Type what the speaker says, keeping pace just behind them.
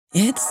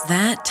It's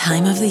that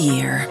time of the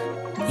year.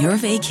 Your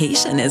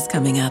vacation is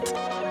coming up.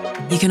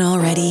 You can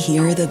already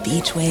hear the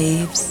beach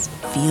waves,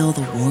 feel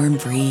the warm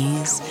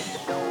breeze,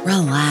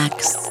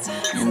 relax,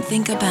 and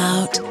think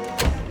about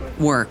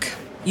work.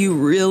 You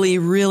really,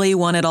 really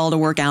want it all to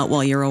work out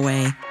while you're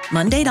away.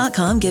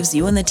 Monday.com gives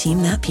you and the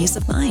team that peace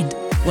of mind.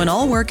 When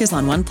all work is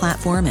on one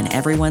platform and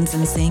everyone's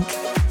in sync,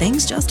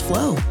 things just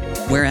flow.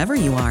 Wherever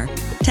you are,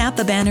 tap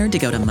the banner to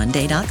go to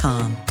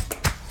Monday.com.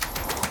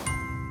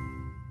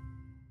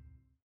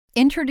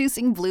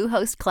 Introducing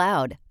Bluehost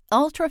Cloud,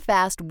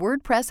 ultra-fast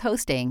WordPress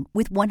hosting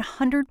with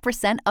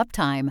 100%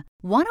 uptime.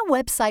 Want a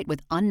website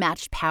with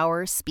unmatched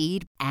power,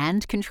 speed,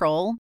 and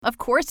control? Of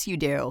course you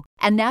do.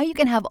 And now you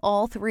can have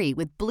all three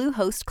with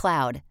Bluehost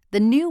Cloud, the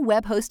new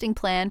web hosting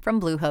plan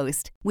from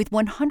Bluehost. With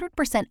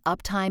 100%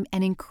 uptime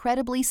and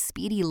incredibly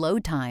speedy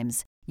load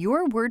times,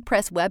 your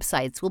WordPress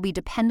websites will be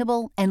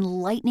dependable and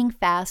lightning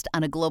fast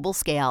on a global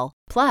scale.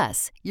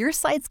 Plus, your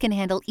sites can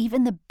handle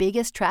even the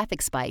biggest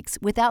traffic spikes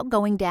without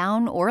going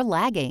down or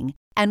lagging.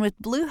 And with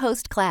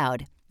Bluehost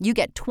Cloud, you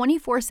get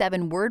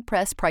 24/7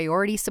 WordPress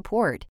priority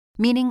support,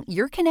 meaning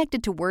you're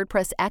connected to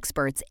WordPress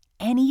experts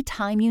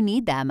anytime you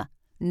need them.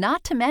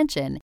 Not to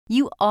mention,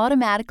 you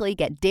automatically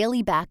get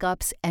daily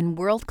backups and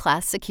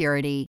world-class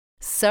security.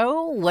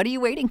 So, what are you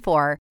waiting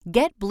for?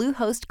 Get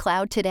Bluehost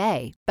Cloud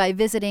today by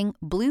visiting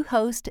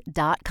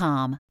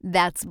Bluehost.com.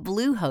 That's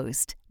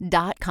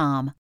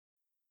Bluehost.com.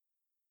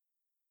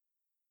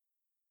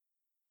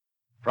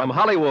 From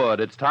Hollywood,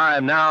 it's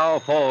time now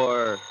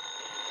for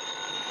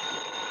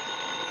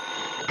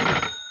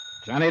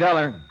Johnny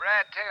Dollar.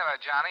 Brad Taylor,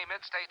 Johnny,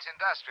 Mid-States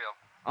Industrial.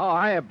 Oh,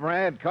 hiya,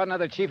 Brad. Caught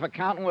another chief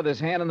accountant with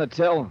his hand in the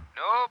till.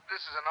 Nope,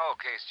 this is an old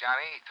case,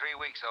 Johnny. 3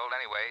 weeks old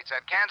anyway. It's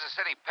that Kansas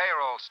City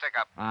payroll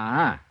stick-up.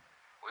 Uh-huh.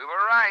 We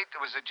were right.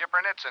 It was the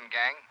Jipper-Nitzen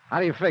gang.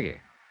 How do you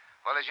figure?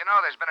 Well, as you know,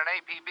 there's been an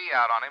APB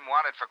out on him,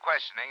 wanted for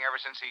questioning ever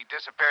since he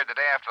disappeared the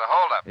day after the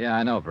holdup. Yeah,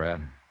 I know,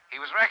 Brad. He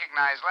was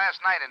recognized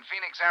last night in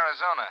Phoenix,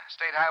 Arizona.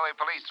 State Highway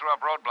Police threw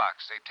up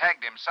roadblocks. They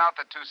tagged him south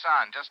of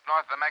Tucson, just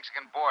north of the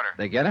Mexican border.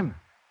 They get him?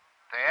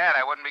 If they had,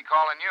 I wouldn't be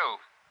calling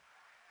you.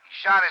 He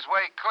shot his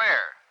way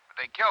clear, but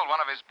they killed one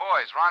of his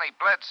boys, Ronnie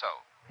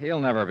Bledsoe. He'll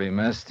never be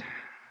missed.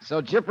 So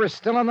Jipper's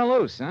still on the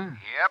loose, huh?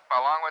 Yep,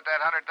 along with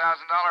that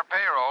 $100,000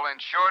 payroll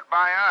insured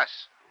by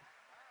us.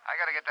 I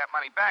gotta get that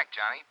money back,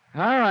 Johnny.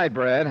 All right,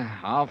 Brad.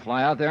 I'll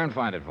fly out there and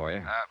find it for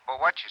you.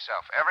 But watch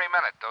yourself. Every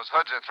minute. Those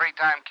hoods are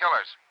 3-time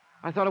killers.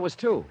 I thought it was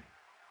 2.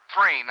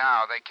 3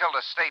 now. They killed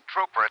a state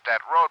trooper at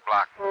that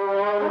roadblock.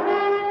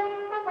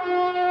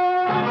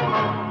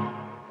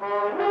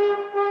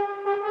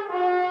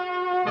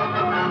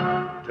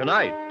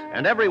 Tonight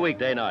and every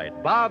weekday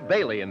night, Bob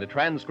Bailey in the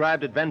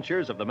transcribed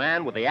adventures of the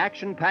man with the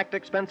action-packed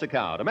expense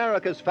account,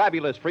 America's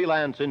fabulous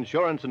freelance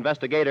insurance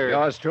investigator.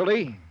 Yours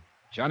truly,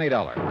 Johnny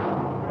Dollar.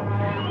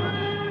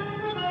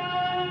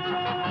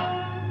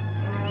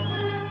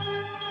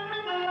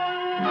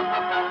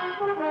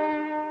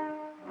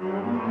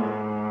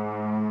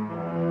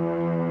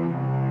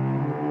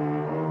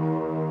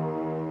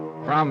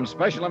 From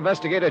Special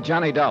Investigator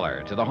Johnny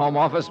Dollar to the Home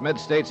Office,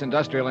 Mid-States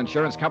Industrial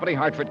Insurance Company,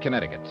 Hartford,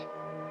 Connecticut.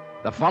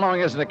 The following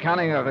is an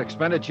accounting of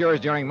expenditures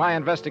during my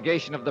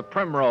investigation of the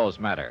Primrose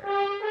matter.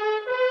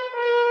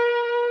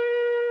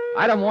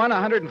 Item 1,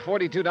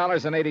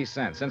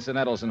 $142.80,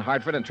 incidentals in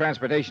Hartford and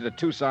transportation to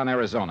Tucson,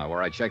 Arizona,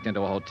 where I checked into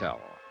a hotel.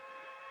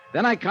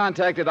 Then I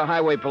contacted the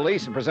highway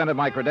police and presented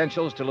my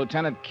credentials to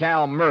Lieutenant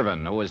Cal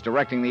Mervyn, who was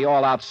directing the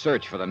all-out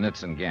search for the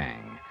Nitzen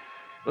gang.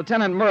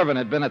 Lieutenant Mervyn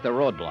had been at the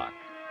roadblock.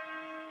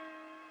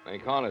 They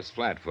call us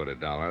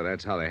flat-footed, Dollar.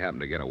 That's how they happen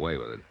to get away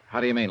with it.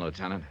 How do you mean,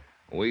 Lieutenant?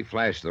 We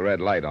flashed the red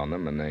light on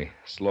them, and they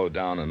slowed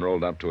down and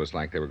rolled up to us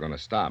like they were going to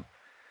stop.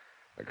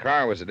 The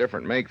car was a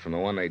different make from the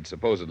one they'd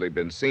supposedly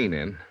been seen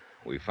in.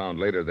 We found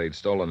later they'd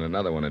stolen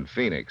another one in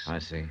Phoenix. I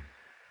see.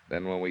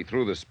 Then when we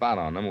threw the spot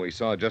on them, we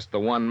saw just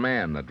the one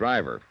man, the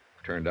driver.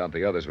 Turned out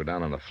the others were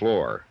down on the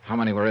floor. How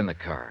many were in the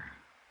car?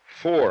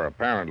 4,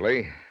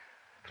 apparently.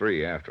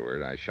 3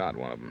 afterward. I shot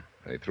one of them.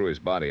 They threw his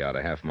body out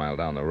a half-mile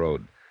down the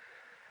road.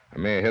 I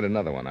may have hit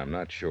another one. I'm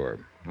not sure.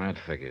 That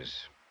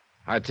figures.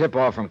 Our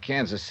tip-off from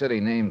Kansas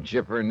City named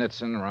Jipper,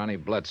 Nitzen, Ronnie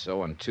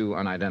Bledsoe, and 2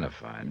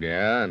 unidentified.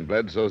 Yeah, and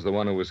Bledsoe's the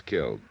one who was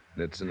killed.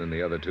 Nitzen and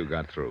the other 2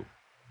 got through.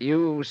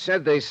 You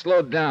said they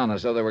slowed down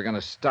as though they were going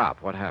to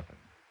stop. What happened?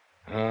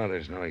 Oh,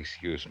 there's no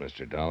excuse,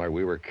 Mr. Dollar.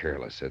 We were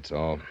careless, that's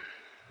all.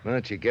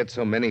 But you get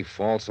so many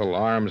false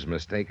alarms,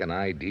 mistaken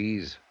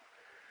IDs.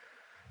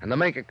 And to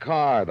make a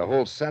car, the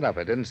whole setup,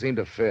 it didn't seem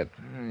to fit.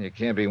 You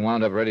can't be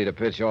wound up ready to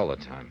pitch all the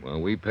time.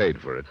 Well, we paid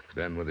for it,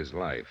 Ben with his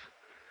life.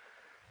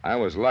 I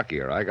was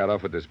luckier. I got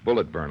off with this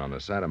bullet burn on the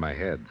side of my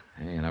head.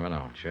 Hey, you never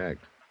know.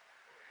 Checked.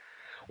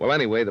 Well,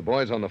 anyway, the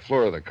boys on the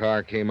floor of the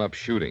car came up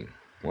shooting.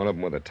 One of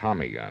them with a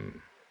Tommy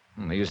gun.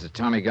 They used the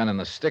Tommy gun in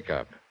the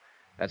stick-up.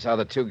 That's how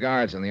the 2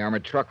 guards in the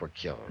armored truck were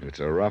killed.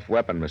 It's a rough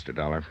weapon, Mr.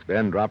 Dollar.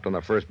 Ben dropped on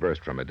the first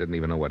burst from it. Didn't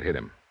even know what hit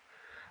him.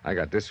 I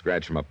got this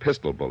scratch from a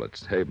pistol bullet.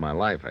 Saved my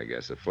life, I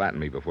guess. It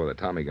flattened me before the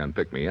Tommy gun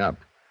picked me up.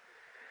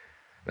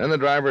 Then the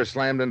driver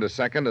slammed into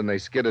second, and they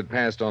skidded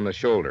past on the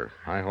shoulder.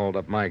 I hauled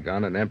up my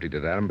gun and emptied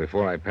it at him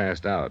before I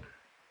passed out.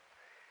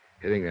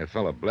 Hitting that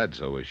fellow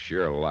Bledsoe was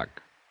sheer luck.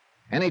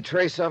 Any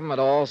trace of them at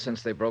all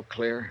since they broke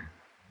clear?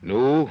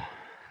 No,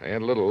 they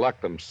had a little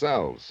luck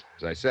themselves.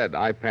 As I said,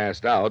 I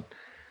passed out,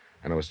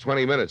 and it was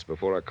 20 minutes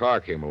before a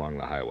car came along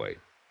the highway.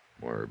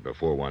 Or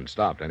before one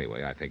stopped,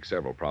 anyway. I think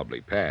several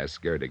probably passed,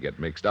 scared to get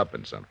mixed up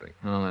in something.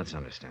 Oh, that's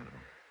understandable.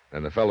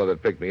 Then the fellow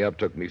that picked me up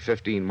took me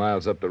 15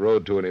 miles up the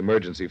road to an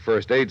emergency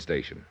first aid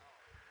station.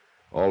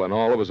 All in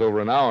all, it was over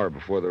an hour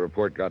before the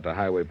report got to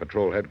Highway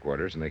Patrol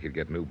headquarters and they could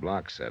get new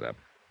blocks set up.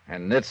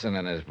 And Nitzen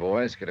and his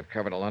boys could have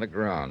covered a lot of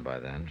ground by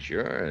then.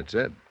 Sure, that's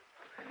it.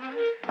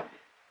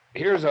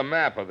 Here's a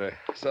map of the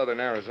southern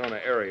Arizona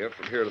area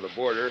from here to the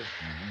border.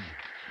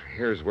 Mm-hmm.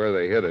 Here's where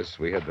they hit us.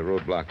 We had the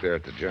roadblock there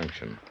at the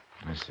junction.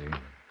 I see.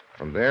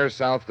 From there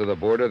south to the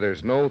border,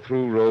 there's no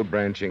through road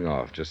branching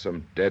off, just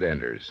some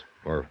dead-enders.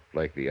 Or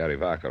like the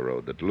Arivaca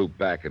road that loop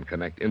back and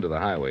connect into the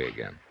highway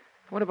again.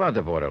 What about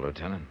the border,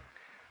 Lieutenant?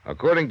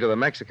 According to the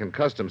Mexican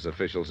customs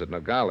officials at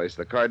Nogales,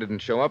 the car didn't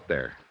show up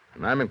there.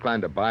 And I'm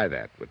inclined to buy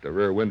that. With the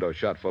rear window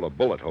shot full of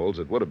bullet holes,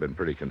 it would have been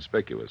pretty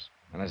conspicuous.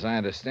 And as I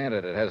understand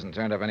it, it hasn't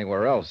turned up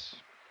anywhere else.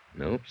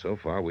 Nope, so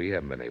far we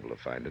haven't been able to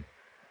find it.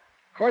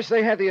 Of course,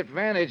 they had the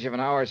advantage of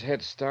an hour's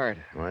head start.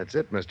 Well, that's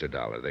it, Mr.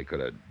 Dollar. They could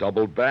have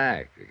doubled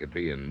back. It could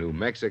be in New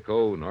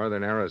Mexico,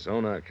 northern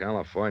Arizona,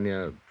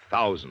 California,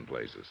 1,000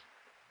 places.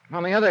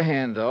 On the other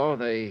hand, though,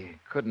 they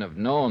couldn't have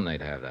known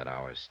they'd have that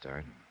hour's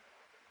start.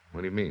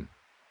 What do you mean?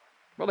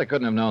 Well, they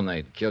couldn't have known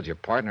they'd killed your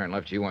partner and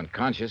left you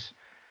unconscious.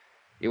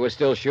 You were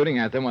still shooting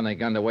at them when they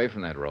gunned away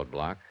from that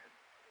roadblock.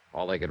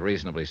 All they could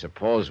reasonably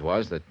suppose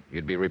was that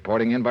you'd be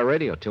reporting in by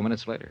radio 2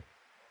 minutes later.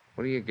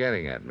 What are you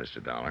getting at,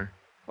 Mr. Dollar?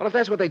 Well, if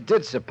that's what they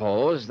did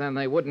suppose, then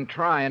they wouldn't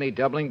try any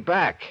doubling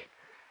back.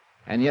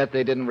 And yet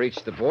they didn't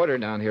reach the border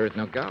down here at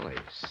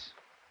Nogales.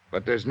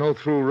 But there's no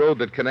through road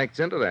that connects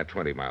into that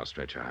 20-mile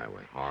stretch of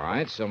highway. All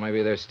right, so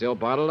maybe they're still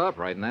bottled up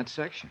right in that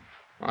section.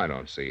 I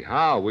don't see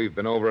how. We've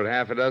been over it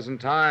half a dozen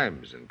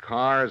times. In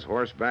cars,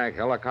 horseback,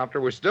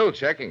 helicopter. We're still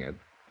checking it.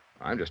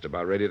 I'm just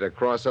about ready to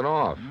cross it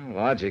off.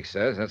 Well, logic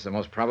says that's the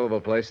most probable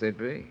place they'd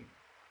be.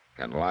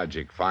 Can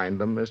logic find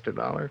them, Mr.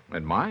 Dollar?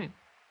 It might,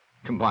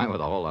 combined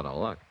with a whole lot of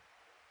luck.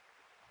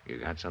 You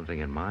got something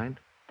in mind?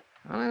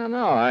 Well, I don't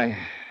know.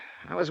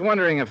 I was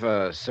wondering if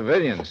a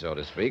civilian, so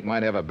to speak,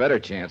 might have a better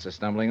chance of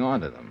stumbling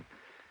onto them.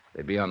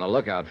 They'd be on the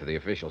lookout for the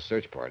official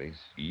search parties.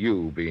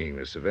 You being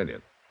the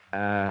civilian.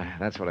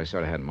 That's what I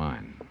sort of had in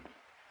mind.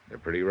 They're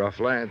pretty rough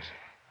lads.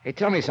 Hey,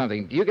 tell me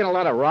something. Do you get a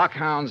lot of rock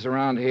hounds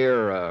around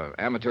here,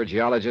 amateur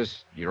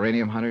geologists,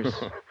 uranium hunters?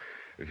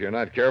 If you're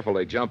not careful,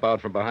 they jump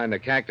out from behind the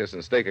cactus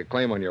and stake a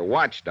claim on your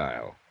watch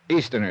dial.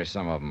 Easterners,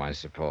 some of them, I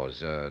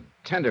suppose.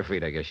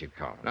 Tenderfeet, I guess you'd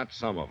call them. Not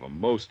some of them,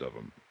 most of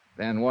them.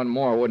 Then one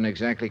more wouldn't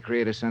exactly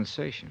create a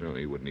sensation. No,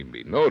 he wouldn't even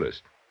be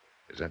noticed.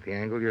 Is that the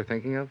angle you're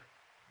thinking of?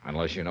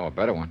 Unless you know a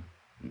better one.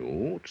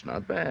 No, it's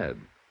not bad.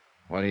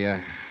 Well, do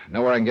you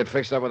know where I can get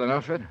fixed up with an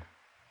outfit?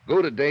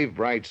 Go to Dave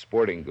Bright's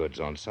Sporting Goods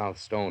on South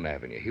Stone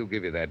Avenue. He'll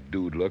give you that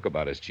dude look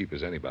about as cheap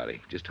as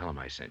anybody. Just tell him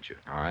I sent you.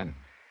 All right.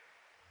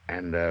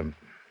 And,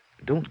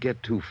 don't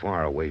get too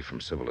far away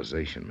from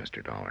civilization,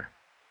 Mr. Dollar.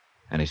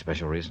 Any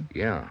special reason?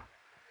 Yeah.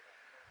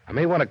 I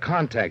may want to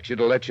contact you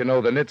to let you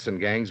know the Nitzen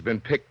gang's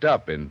been picked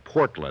up in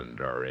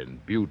Portland or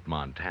in Butte,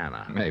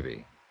 Montana.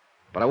 Maybe.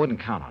 But I wouldn't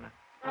count on it.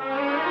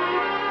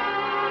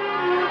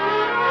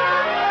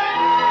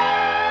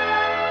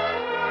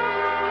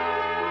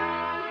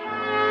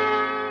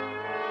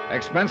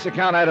 Expense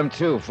account item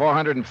 2,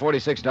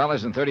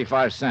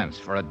 $446.35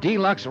 for a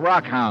deluxe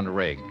rockhound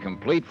rig,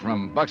 complete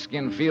from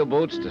buckskin field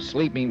boots to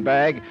sleeping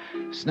bag,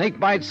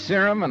 snakebite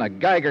serum, and a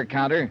Geiger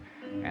counter,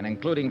 and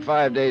including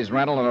 5 days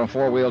rental on a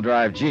four-wheel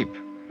drive Jeep.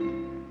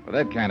 With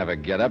that kind of a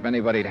getup,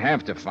 anybody'd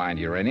have to find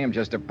uranium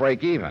just to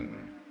break even.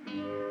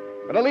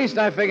 But at least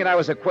I figured I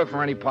was equipped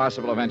for any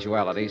possible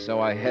eventuality, so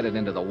I headed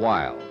into the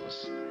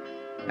wilds.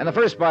 And the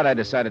first spot I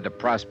decided to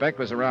prospect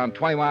was around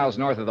 20 miles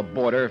north of the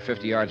border,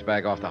 50 yards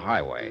back off the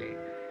highway.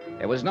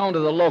 It was known to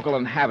the local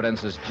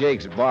inhabitants as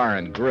Jake's Bar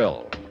and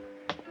Grill.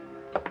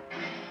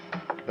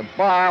 The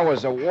bar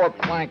was a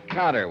warped plank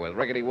counter with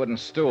rickety wooden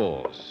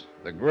stools.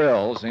 The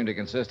grill seemed to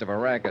consist of a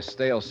rack of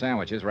stale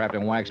sandwiches wrapped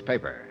in wax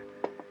paper.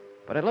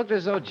 But it looked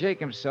as though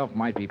Jake himself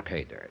might be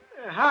pay dirt.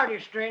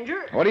 Howdy,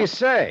 stranger. What do you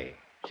say?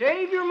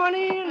 Save your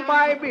money and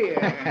buy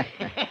beer.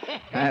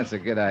 That's a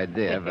good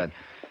idea, but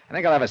I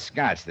think I'll have a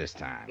scotch this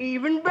time.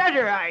 Even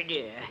better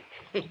idea.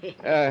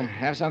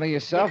 Have something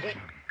yourself?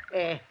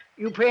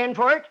 You paying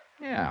for it?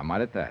 Yeah, I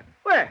might at that.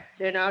 Well,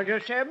 then I'll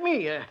just have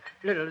me a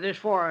little of this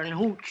foreign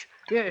hooch.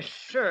 Yes,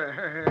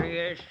 sir.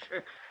 Yes,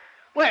 sir.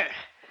 Well,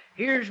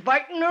 here's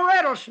biting a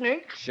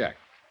rattlesnake. Check.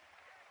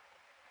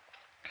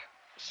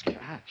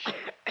 Scotch.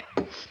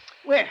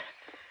 Well,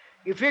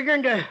 you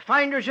figuring to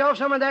find yourself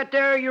some of that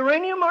there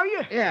uranium, are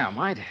you? Yeah, I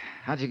might.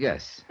 How'd you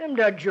guess? Them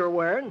duds you're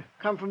wearing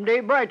come from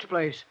Dave Bright's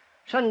place.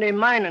 Sunday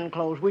mining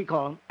clothes, we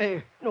call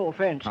them. No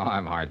offense. Oh,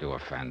 I'm hard to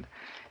offend.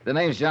 The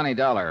name's Johnny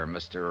Dollar,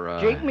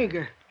 Mr. Jake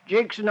Meager.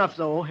 Jake's enough,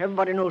 though.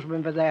 Everybody knows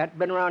me for that.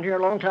 Been around here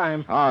a long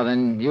time. Oh,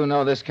 then you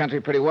know this country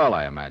pretty well,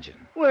 I imagine.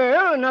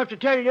 Well, enough to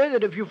tell you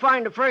that if you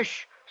find a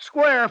fresh,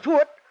 square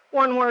foot,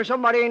 one where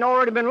somebody ain't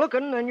already been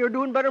looking, then you're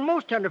doing better than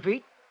most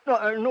tenderfeet.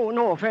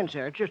 No offense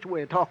there. It's just a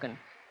way of talking.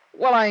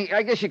 Well,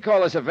 I guess you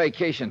call this a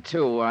vacation,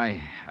 too.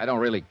 I don't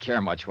really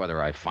care much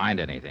whether I find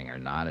anything or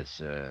not.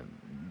 It's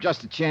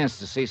just a chance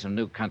to see some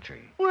new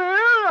country. Well,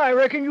 I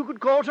reckon you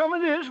could call some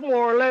of this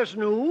more or less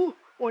new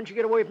once you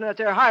get away from that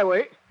there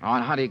highway. Oh,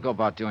 and how do you go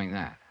about doing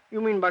that? You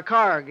mean by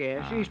car, I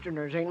guess.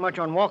 Easterners ain't much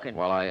on walking.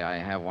 Well, I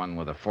have one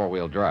with a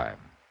four-wheel drive.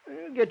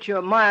 It'll get you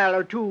a mile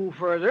or two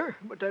further,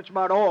 but that's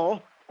about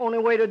all. Only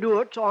way to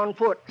do it's on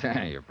foot.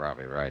 You're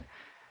probably right.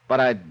 But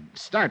I'd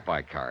start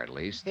by car, at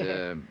least.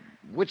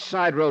 Which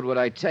side road would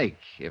I take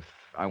if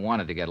I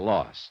wanted to get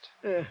lost?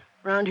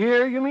 Around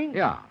here, you mean?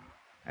 Yeah.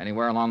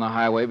 Anywhere along the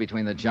highway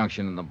between the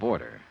junction and the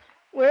border.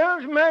 Well,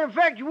 as a matter of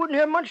fact, you wouldn't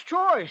have much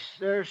choice.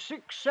 There's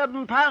 6,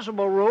 7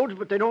 passable roads,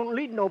 but they don't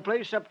lead no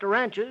place except to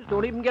ranches.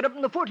 Don't even get up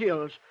in the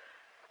foothills.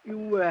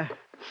 You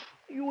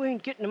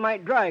ain't getting a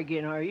mite dry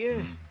again, are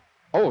you?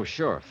 Oh,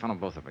 sure. Funnel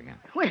both up again.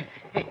 Well,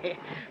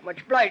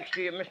 much obliged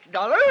to you, Mr.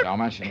 Dollar. Don't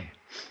mention it.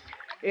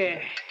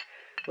 Yeah.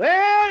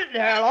 Well,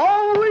 there'll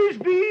always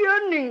be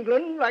an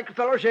England, like the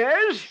fellow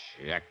says.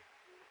 Check.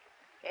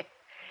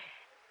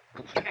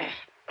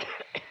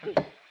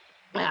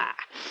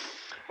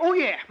 Oh,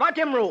 yeah, about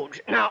them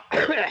roads. Now,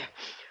 the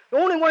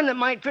only one that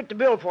might fit the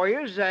bill for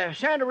you is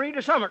Santa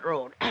Rita Summit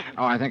Road.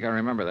 Oh, I think I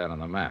remember that on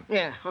the map.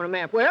 Yeah, on a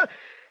map. Well,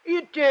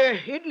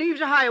 it leaves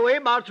the highway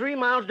about 3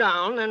 miles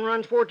down, then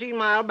runs 14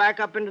 miles back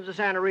up into the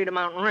Santa Rita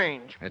mountain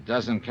range. It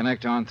doesn't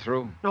connect on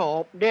through?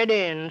 No, dead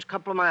ends,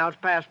 couple of miles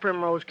past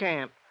Primrose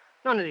Camp.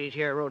 None of these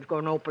here roads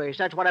go no place.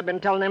 That's what I've been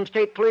telling them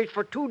state police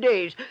for 2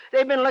 days.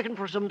 They've been looking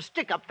for some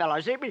stick-up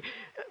fellas.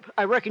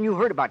 I reckon you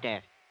heard about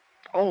that.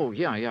 Oh,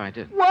 yeah, I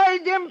did. Why,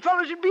 them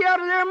fellas would be out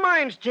of their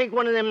minds to take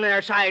one of them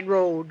there side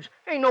roads.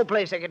 Ain't no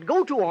place they could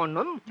go to on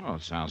them. Oh,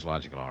 it sounds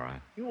logical, all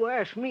right. You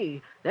ask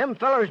me, them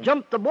fellas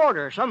jumped the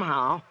border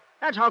somehow.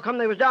 That's how come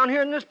they was down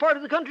here in this part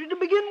of the country to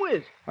begin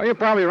with. Oh, you're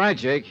probably right,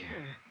 Jake.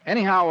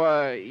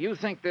 Anyhow, you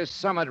think this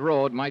Summit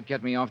Road might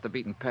get me off the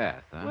beaten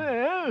path, huh?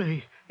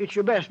 Well, it's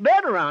your best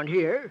bet around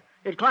here.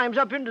 It climbs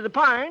up into the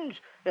pines.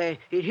 It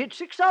hits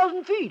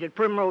 6,000 feet at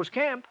Primrose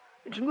Camp.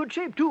 It's in good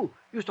shape, too.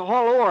 Used to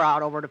haul ore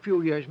out over it a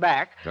few years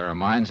back. There are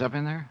mines up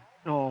in there?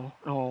 No.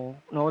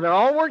 They're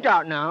all worked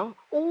out now.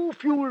 Oh,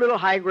 few little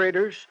high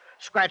graders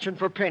scratching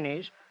for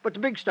pennies. But the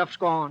big stuff's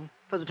gone,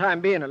 for the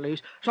time being at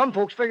least. Some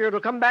folks figure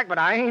it'll come back, but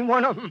I ain't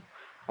one of them.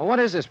 Well, what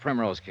is this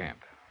Primrose Camp?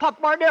 Pop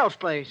Bardell's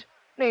place,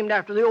 named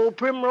after the old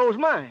Primrose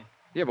mine.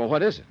 Yeah, but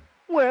what is it?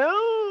 Well,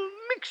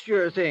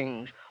 mixture of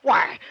things.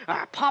 Why,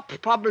 Pop's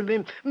probably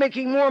been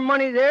making more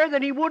money there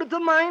than he would if the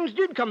mines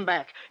did come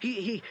back.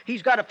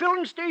 He's got a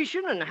filling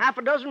station and half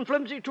a dozen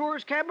flimsy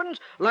tourist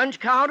cabins, lunch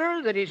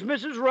counter that his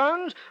missus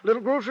runs,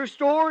 little grocery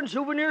store and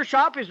souvenir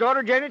shop his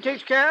daughter Jenny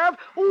takes care of.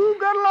 Oh,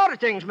 got a lot of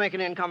things making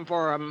income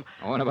for him.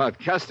 What about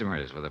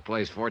customers with a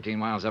place 14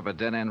 miles up a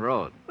dead-end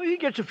road? Well, he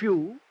gets a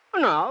few.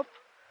 Enough.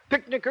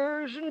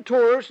 Picnickers and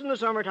tourists in the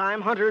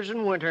summertime, hunters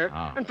in winter,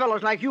 and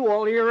fellows like you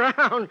all year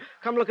round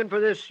come looking for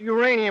this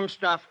uranium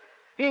stuff.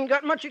 He ain't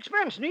got much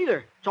expense,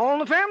 neither. It's all in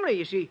the family,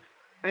 you see.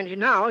 And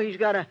now he's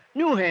got a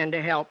new hand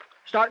to help,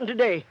 starting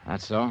today.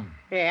 That's so?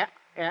 Yeah.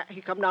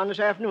 He come down this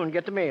afternoon and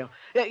get the mail.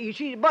 You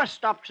see, the bus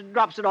stops and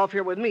drops it off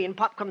here with me, and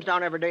Pop comes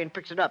down every day and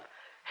picks it up.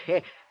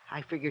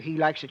 I figure he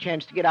likes a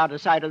chance to get out of the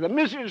sight of the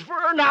missus for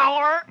an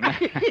hour.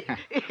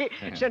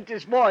 Sent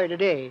this boy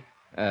today.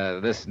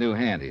 This new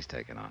hand he's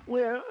taken on.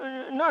 Well,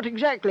 not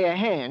exactly a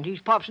hand.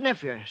 He's Pop's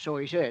nephew, so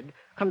he said.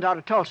 Comes out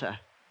of Tulsa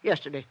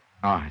yesterday.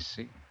 Oh, I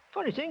see.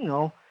 Funny thing,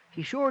 though.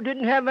 He sure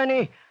didn't have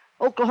any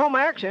Oklahoma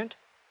accent.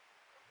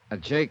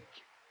 Jake,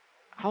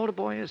 how old a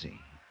boy is he?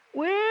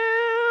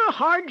 Well,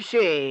 hard to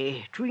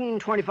say. Between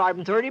 25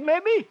 and 30,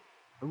 maybe.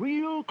 A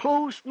real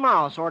close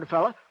mouth sort of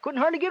fella.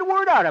 Couldn't hardly get a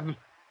word out of him.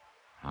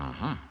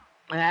 Uh-huh.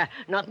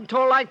 Nothing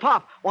tall like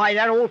Pop. Why,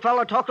 that old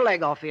fellow talk a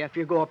leg off you if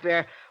you go up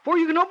there. Before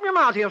you can open your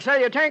mouth, he'll sell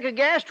you a tank of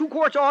gas, 2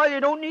 quarts of oil you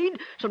don't need,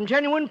 some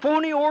genuine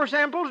phony ore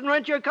samples, and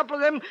rent you a couple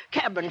of them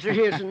cabins of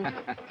his. And...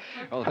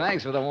 Well,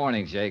 thanks for the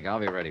warning, Jake. I'll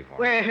be ready for it.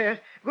 Well,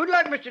 good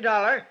luck, Mr.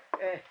 Dollar.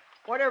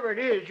 Whatever it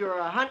is you're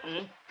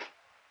hunting.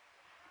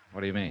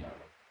 What do you mean?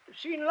 I've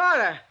seen a lot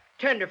of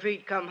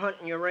tenderfeet come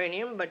hunting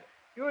uranium, but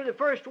you're the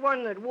first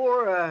one that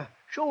wore a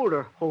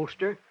shoulder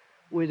holster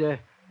with a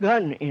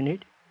gun in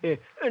it.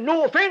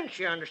 No offense,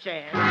 you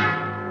understand.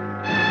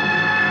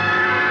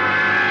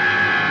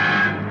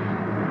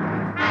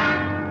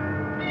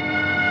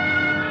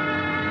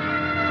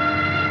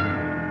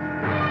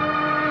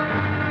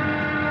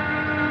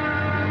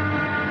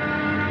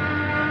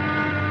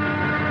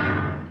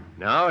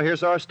 Now,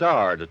 here's our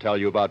star to tell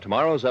you about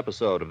tomorrow's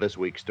episode of this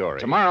week's story.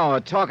 Tomorrow,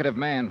 a talkative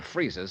man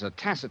freezes, a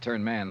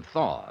taciturn man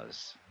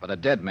thaws. But a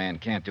dead man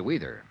can't do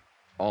either.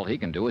 All he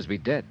can do is be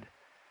dead.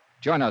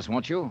 Join us,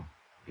 won't you?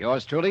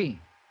 Yours truly,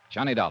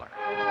 Johnny Dollar.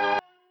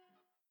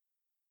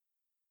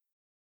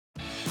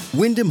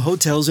 Wyndham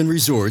Hotels and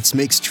Resorts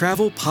makes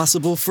travel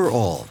possible for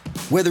all.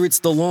 Whether it's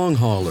the long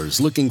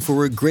haulers looking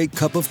for a great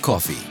cup of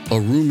coffee, a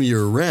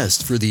roomier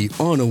rest for the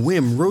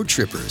on-a-whim road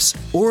trippers,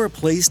 or a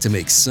place to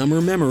make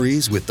summer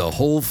memories with the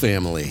whole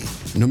family.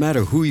 No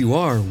matter who you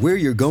are, where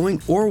you're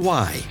going, or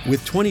why,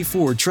 with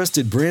 24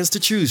 trusted brands to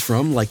choose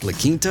from like La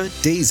Quinta,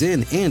 Days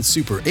Inn, and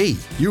Super 8,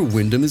 your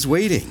Wyndham is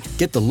waiting.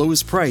 Get the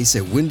lowest price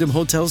at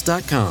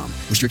WyndhamHotels.com.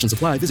 Restrictions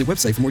apply. Visit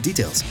website for more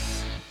details.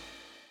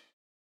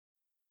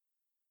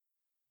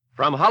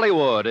 From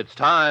Hollywood, it's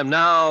time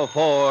now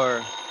for...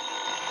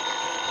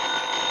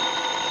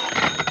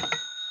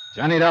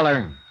 Johnny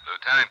Dollar.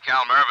 Lieutenant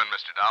Cal Mervyn,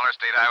 Mr. Dollar,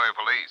 State Highway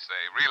Police.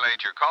 They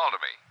relayed your call to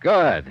me.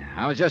 Good.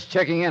 I was just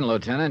checking in,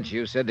 Lieutenant.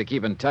 You said to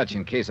keep in touch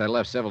in case I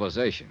left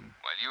civilization.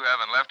 Well, you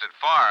haven't left it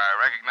far. I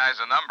recognize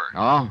the number.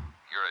 Oh?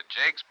 You're at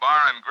Jake's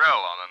Bar and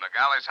Grill on the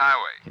Nogales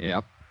Highway.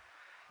 Yep.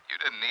 You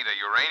didn't need a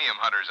uranium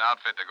hunter's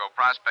outfit to go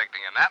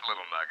prospecting in that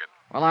little nugget.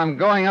 Well, I'm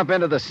going up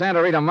into the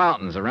Santa Rita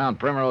Mountains around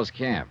Primrose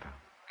Camp.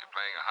 You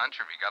playing a hunch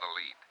or have you got a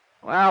lead?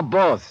 Well,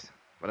 both.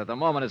 But at the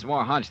moment, it's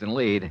more hunch than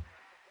lead.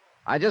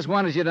 I just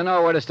wanted you to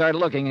know where to start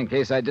looking in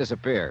case I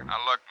disappear. Now,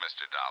 look,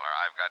 Mr. Dollar,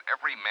 I've got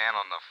every man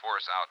on the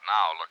force out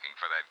now looking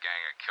for that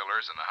gang of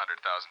killers and the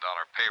 $100,000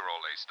 payroll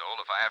they stole.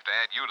 If I have to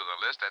add you to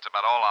the list, that's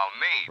about all I'll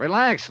need.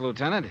 Relax,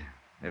 Lieutenant.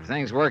 If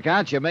things work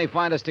out, you may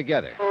find us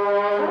together.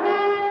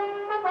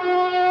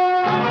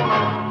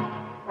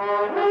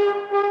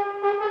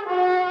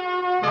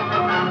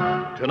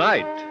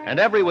 Tonight and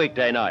every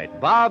weekday night,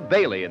 Bob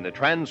Bailey in the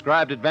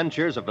transcribed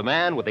adventures of the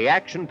man with the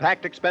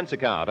action-packed expense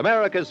account,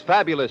 America's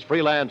fabulous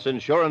freelance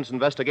insurance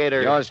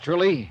investigator. Yours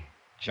truly,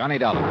 Johnny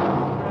Dollar.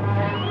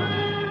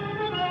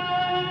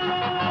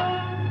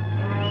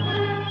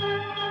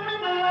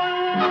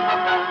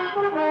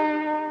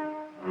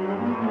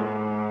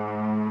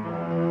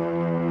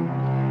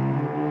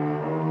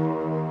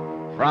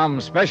 From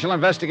Special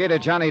Investigator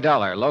Johnny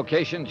Dollar,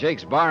 location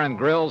Jake's Bar and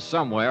Grill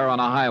somewhere on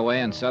a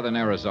highway in southern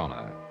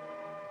Arizona.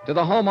 To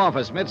the Home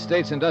Office,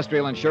 Mid-States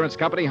Industrial Insurance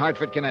Company,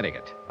 Hartford,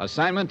 Connecticut.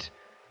 Assignment,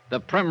 the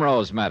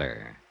Primrose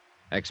Matter.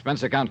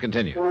 Expense account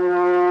continued.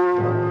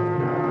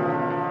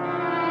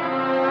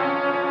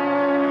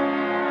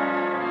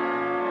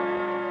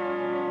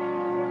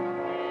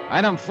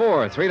 Item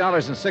 4,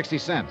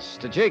 $3.60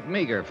 to Jake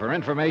Meager for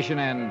information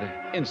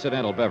and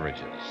incidental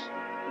beverages.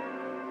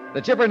 The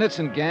Chipper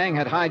Nitzen gang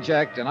had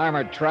hijacked an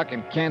armored truck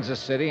in Kansas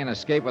City and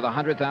escaped with a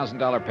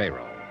 $100,000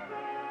 payroll.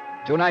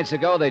 2 nights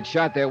ago, they'd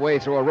shot their way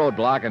through a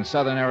roadblock in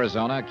southern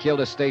Arizona,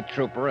 killed a state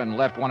trooper, and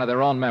left one of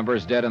their own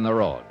members dead in the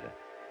road.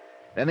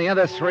 Then the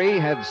other 3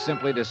 had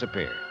simply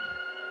disappeared.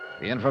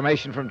 The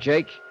information from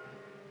Jake?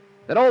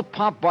 That old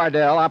Pop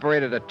Bardell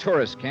operated a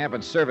tourist camp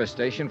and service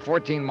station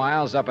 14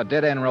 miles up a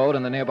dead-end road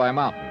in the nearby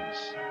mountains.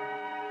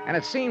 And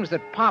it seems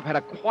that Pop had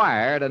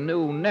acquired a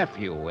new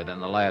nephew within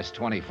the last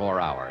 24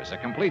 hours, a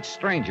complete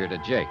stranger to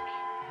Jake.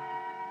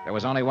 There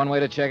was only one way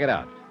to check it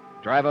out.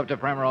 Drive up to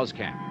Primrose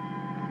Camp.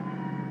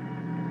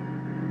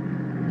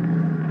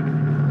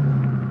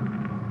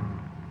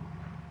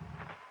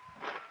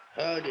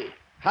 Howdy.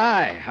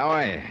 Hi, how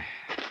are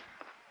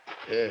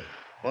you?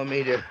 Want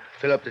me to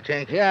fill up the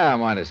tank? Yeah,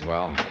 might as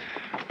well.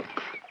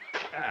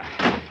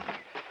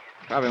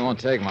 Probably won't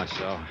take much,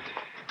 though.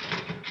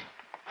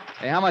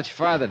 Hey, how much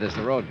farther does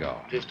the road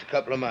go? Just a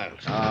couple of miles.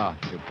 Oh,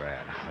 too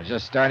bad. I was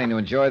just starting to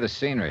enjoy the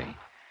scenery.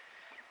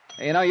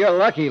 Hey, you know, you're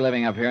lucky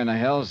living up here in the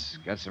hills.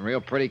 Got some real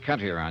pretty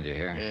country around you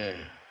here. Yeah.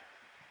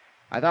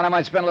 I thought I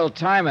might spend a little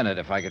time in it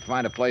if I could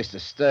find a place to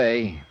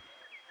stay.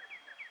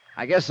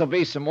 I guess there'll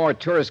be some more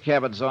tourist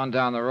cabins on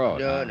down the road.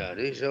 No,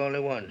 these are the only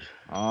ones.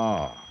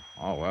 Oh,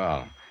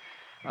 well.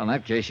 Well, in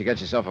that case, you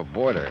got yourself a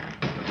boarder.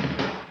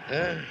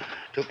 Huh?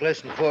 Took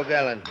less than 4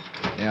 gallons.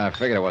 Yeah, I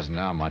figured it wasn't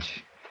down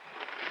much.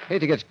 Hate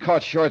to get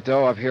caught short,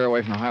 though, up here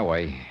away from the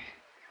highway.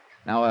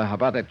 Now,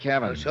 about that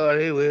cabin. I'm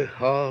sorry, we're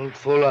all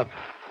full up.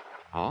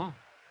 Oh?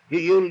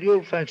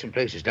 You'll find some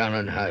places down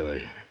on the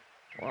highway.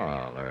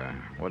 Well, there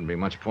wouldn't be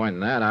much point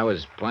in that. I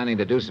was planning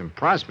to do some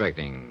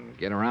prospecting,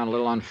 get around a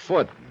little on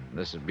foot.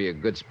 This would be a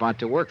good spot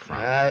to work from.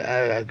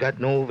 I got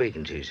no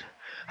vacancies.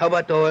 How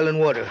about the oil and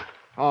water?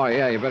 Oh,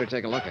 yeah, you better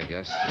take a look, I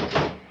guess.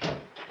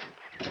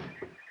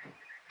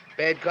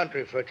 Bad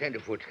country for a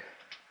tenderfoot.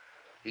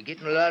 You get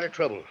in a lot of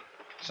trouble.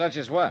 Such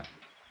as what?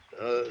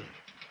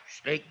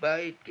 Snake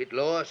bite, get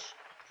lost,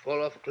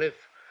 fall off a cliff.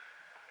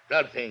 A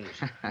lot of things.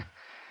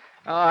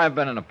 Oh, I've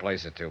been in a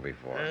place or two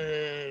before.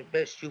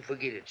 Best you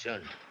forget it,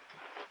 son.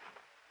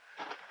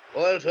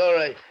 Oil's all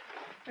right.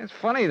 It's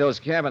funny, those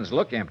cabins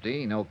look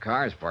empty. No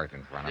cars parked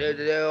in front of them.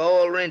 They're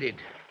all rented.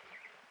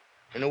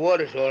 And the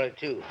water's all right,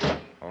 too.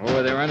 Well, who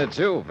are they rented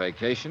to?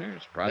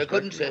 Vacationers? I Prospectors?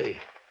 couldn't say.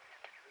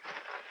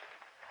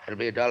 It'll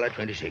be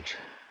 $1.26.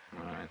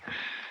 All right.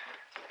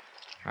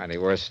 Hardly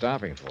worth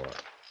stopping for.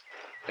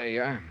 There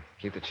you are.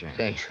 Keep the change.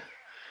 Thanks.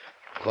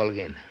 Call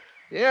again.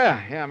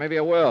 Yeah, maybe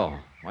I will.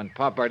 When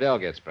Pop Bardell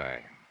gets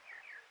back.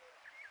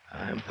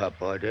 I'm Pop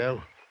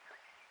Bardell.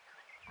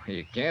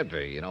 You can't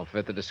be. You don't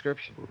fit the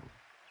description.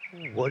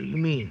 What do you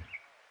mean?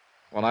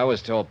 Well, I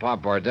was told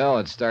Pop Bardell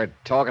would start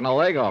talking a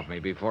leg off me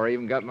before I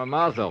even got my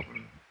mouth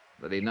open.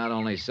 That he'd not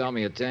only sell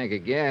me a tank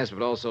of gas,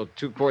 but also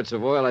 2 quarts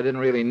of oil I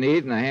didn't really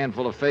need and a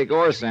handful of fake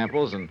ore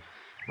samples and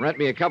rent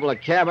me a couple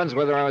of cabins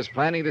whether I was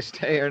planning to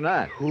stay or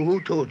not.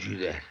 Who told you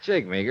that?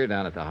 Jake Meager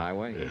down at the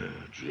highway.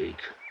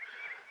 Jake.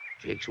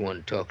 Jake's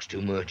one talks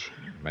too much.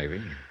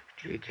 Maybe.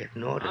 Jake had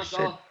naught to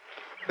Uncle?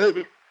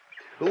 said.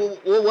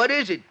 What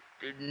is it?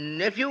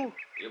 Nephew?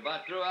 You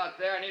about through out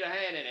there? I need a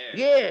hand in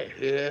here.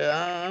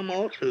 Yeah, I'm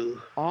all through.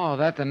 Oh,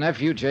 that the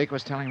nephew Jake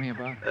was telling me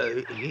about?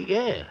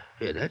 Yeah,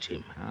 that's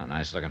him. Oh,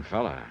 nice-looking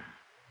fella.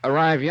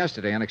 Arrived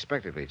yesterday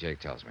unexpectedly, Jake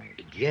tells me.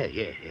 Yeah,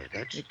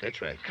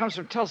 that's right. Comes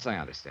from Tulsa, I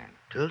understand.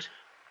 Tulsa?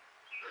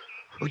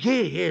 Oh,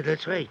 yeah,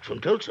 that's right, from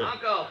Tulsa.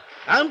 Uncle!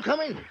 I'm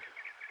coming.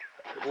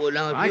 Well,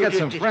 now, if I you got just-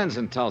 some friends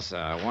in Tulsa.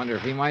 I wonder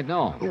if he might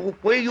know him.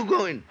 Where are you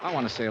going? I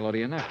want to say hello to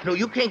your nephew. No,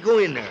 you can't go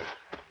in there.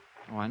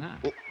 Why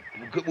not?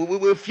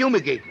 We're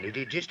fumigating it.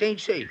 It just ain't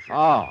safe. Oh,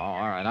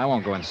 all right. I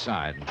won't go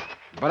inside.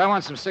 But I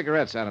want some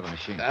cigarettes out of the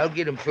machine. I'll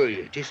get 'em for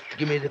you. Just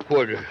give me the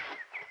quarter.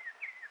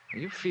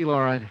 You feel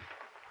all right?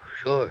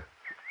 Sure.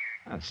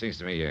 Well, it seems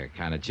to me you're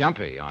kind of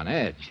jumpy, on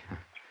edge.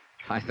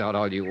 I thought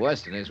all you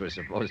Westerners were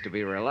supposed to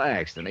be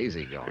relaxed and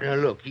easygoing. Now,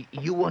 look,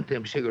 you want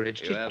them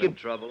cigarettes. You just having give...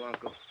 trouble,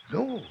 Uncle?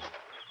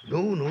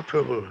 No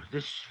trouble.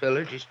 This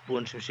fella just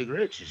wants some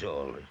cigarettes is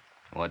all.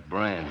 What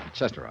brand?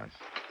 Chester Rods.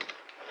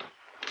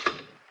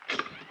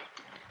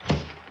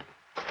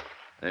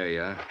 There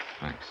you are.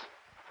 Thanks.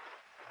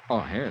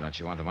 Oh, here, don't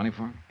you want the money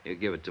for him? You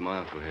give it to my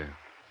uncle here.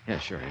 Yeah,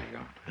 sure, here you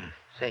go.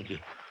 Thank you.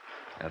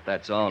 If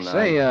that's all now.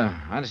 Say,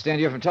 I understand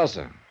you're from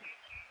Tulsa.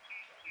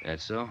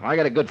 That's so? I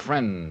got a good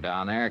friend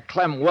down there,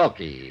 Clem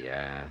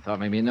Welke. Thought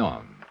maybe you knew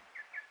him.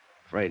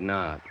 Afraid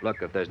not.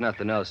 Look, if there's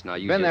nothing else now,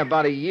 you Been just... there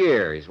about a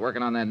year. He's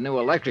working on that new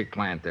electric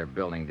plant they're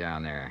building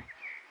down there.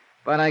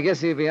 But I guess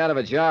he'll be out of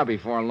a job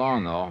before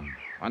long, though.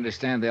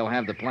 Understand they'll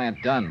have the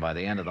plant done by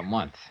the end of the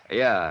month.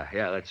 Yeah,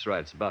 that's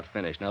right. It's about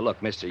finished. Now,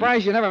 look, mister...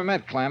 Surprised you never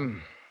met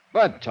Clem.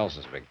 But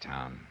Tulsa's a big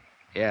town.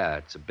 Yeah,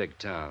 it's a big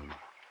town.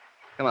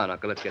 Come on,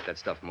 Uncle, let's get that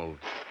stuff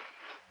moved.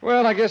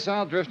 Well, I guess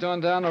I'll drift on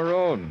down the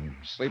road and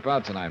sleep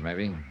out tonight,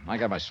 maybe. I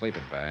got my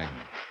sleeping bag.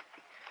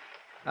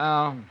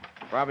 I'll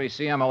probably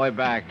see you on my way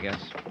back, I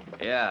guess.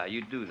 Yeah,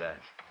 you do that.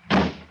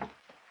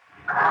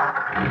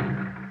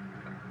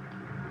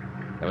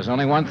 There was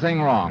only one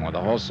thing wrong with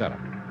the whole setup.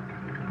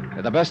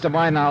 To the best of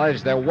my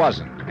knowledge, there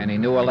wasn't any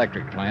new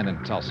electric plant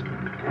in Tulsa.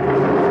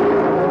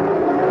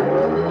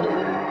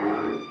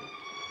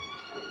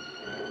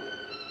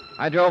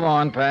 I drove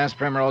on past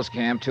Primrose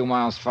Camp 2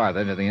 miles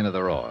farther to the end of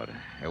the road.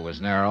 It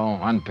was narrow,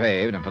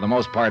 unpaved, and for the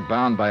most part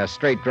bound by a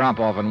straight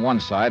drop-off on one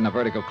side and a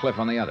vertical cliff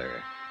on the other,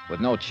 with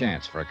no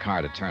chance for a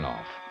car to turn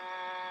off.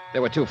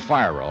 There were 2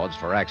 fire roads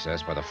for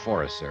access by the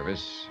Forest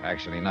Service,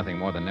 actually nothing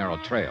more than narrow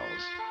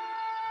trails.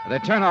 Their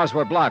turnoffs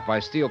were blocked by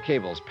steel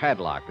cables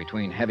padlocked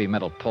between heavy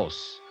metal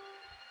posts.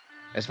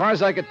 As far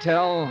as I could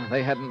tell,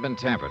 they hadn't been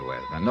tampered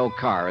with, and no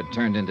car had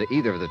turned into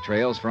either of the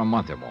trails for a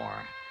month or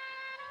more.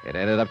 It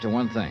added up to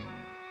one thing.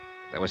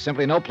 There was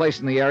simply no place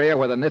in the area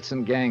where the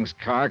Nitson gang's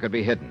car could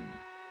be hidden.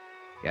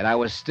 Yet I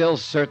was still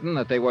certain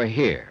that they were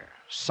here,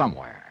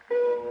 somewhere.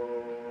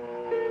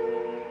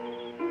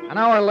 An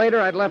hour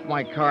later, I'd left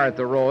my car at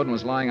the road and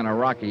was lying on a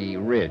rocky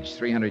ridge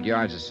 300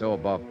 yards or so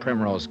above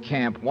Primrose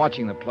Camp,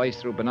 watching the place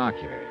through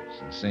binoculars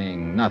and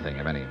seeing nothing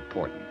of any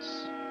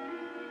importance.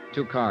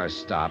 2 cars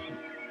stopped.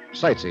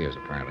 Sightseers,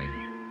 apparently.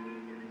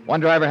 One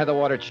driver had the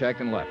water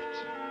checked and left.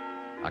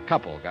 A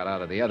couple got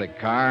out of the other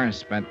car,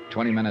 spent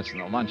 20 minutes in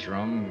the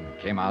lunchroom,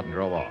 came out and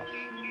drove off.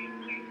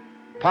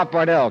 Pop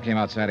Bardell came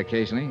outside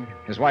occasionally.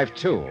 His wife,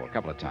 too, a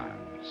couple of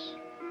times.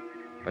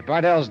 But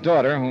Bardell's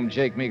daughter, whom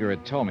Jake Meager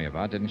had told me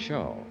about, didn't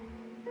show.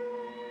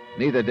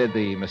 Neither did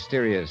the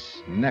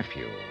mysterious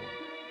nephew.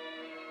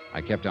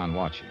 I kept on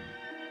watching.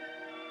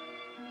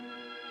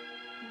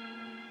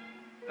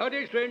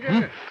 Howdy,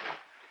 stranger.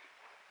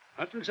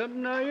 Hunting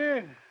something now,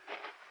 you?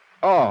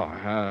 Oh,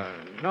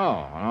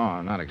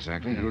 no, not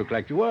exactly. You look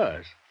like you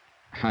was.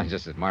 I'm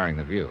just admiring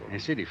the view. A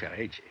city fella,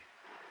 ain't you?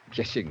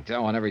 Guess you can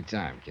tell one every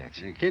time, can't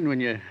you? Kid, when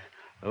you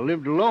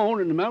lived alone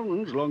in the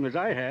mountains, long as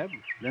I have,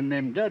 then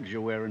them duds you're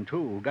wearing,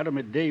 too. Got 'em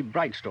at Dave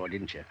Bright's store,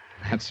 didn't you?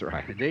 That's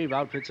right. Dave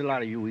outfits a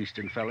lot of you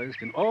Eastern fellas.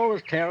 Can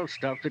always tell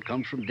stuff that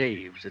comes from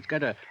Dave's. It's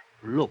got a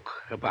look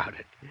about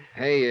it.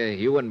 Hey,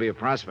 you wouldn't be a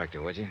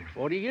prospector, would you?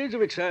 40 years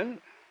of it, son.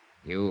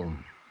 You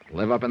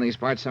live up in these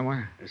parts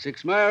somewhere?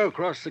 6 mile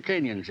across the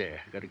canyons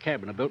there. Got a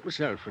cabin I built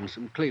myself and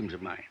some claims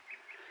of mine.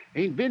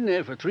 Ain't been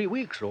there for 3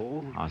 weeks,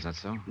 though. Oh, is that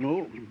so?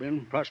 No,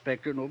 been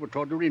prospecting over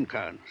toward the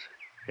Rincons.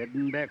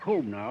 Heading back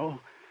home now.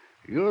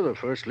 You're the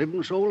first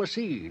living soul I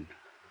seen.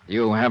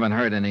 You haven't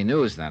heard any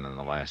news, then, in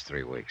the last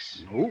 3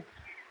 weeks? No.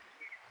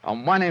 Oh,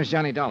 my name's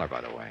Johnny Dollar,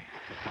 by the way.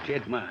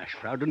 Jed Marsh.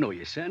 Proud to know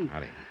you, son.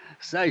 Howdy.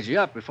 Sized you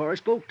up before I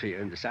spoke to you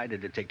and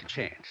decided to take a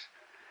chance.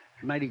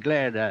 Mighty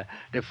glad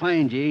to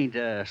find you ain't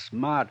a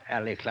smart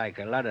aleck like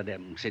a lot of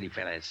them city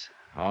fellas.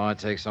 Oh, it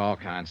takes all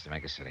kinds to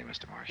make a city,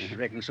 Mr. Marsh. I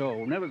reckon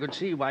so. Never could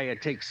see why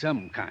it takes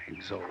some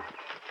kind, so.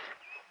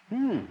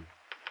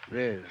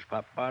 There's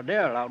Pop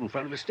Bardell out in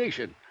front of the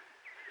station.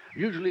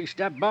 Usually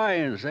stop by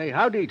and say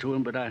howdy to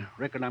him, but I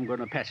reckon I'm going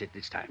to pass it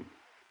this time.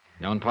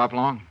 Known Pop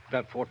long?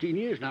 About 14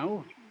 years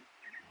now.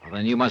 Well,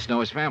 then you must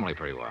know his family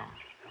pretty well.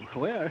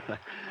 Well,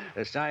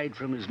 aside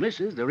from his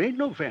missus, there ain't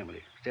no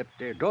family, except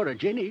their daughter,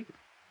 Jenny.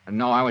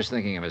 No, I was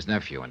thinking of his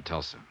nephew in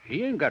Tulsa.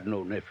 He ain't got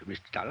no nephew,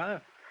 Mr.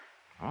 Dollar.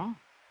 Oh?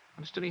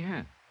 Understood he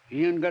had.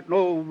 He ain't got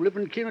no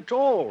living kin at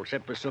all,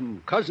 except for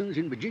some cousins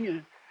in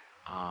Virginia.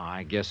 Oh,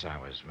 I guess I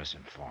was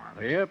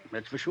misinformed. Yep,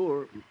 that's for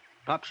sure.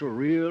 Pop's a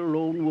real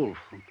lone wolf.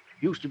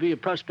 Used to be a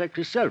prospect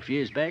himself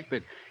years back,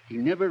 but he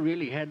never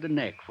really had the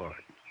knack for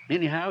it.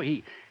 Anyhow,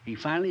 he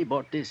finally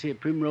bought this here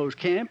Primrose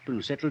camp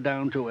and settled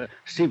down to a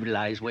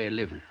civilized way of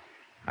living.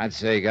 I'd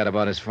say he got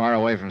about as far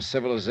away from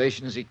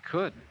civilization as he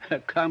could. A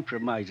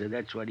compromiser,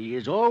 that's what he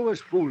is.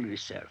 Always fooling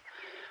himself.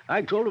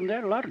 I told him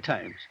that a lot of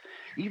times.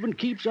 Even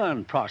keeps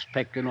on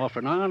prospecting off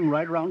and on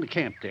right around the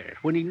camp there,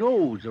 when he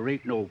knows there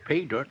ain't no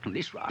pay dirt in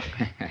this rock.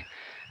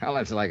 Well,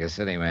 that's like a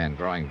city man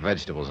growing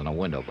vegetables in a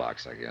window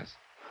box, I guess.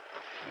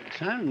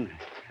 Son,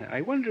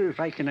 I wonder if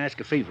I can ask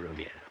a favor of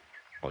you.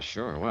 Well,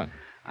 sure, what?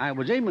 I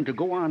was aiming to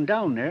go on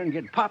down there and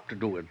get Pop to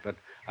do it, but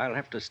I'll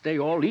have to stay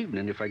all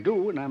evening if I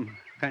do, and I'm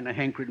kind of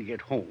hankering to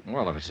get home.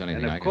 Well, if it's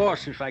anything and I of can...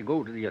 course, if I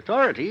go to the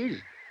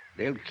authorities,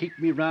 they'll keep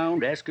me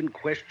round asking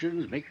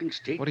questions, making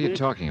statements. What are you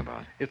talking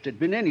about? If there'd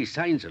been any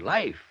signs of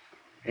life,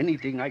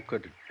 anything I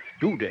could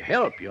do to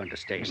help, you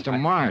understand. Mr.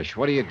 Marsh,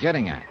 what are you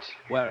getting at?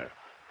 Well,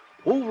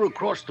 over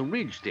across the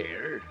ridge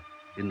there,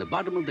 in the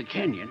bottom of the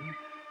canyon,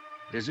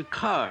 there's a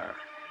car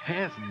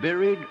half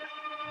buried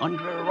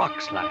under a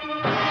rock slide.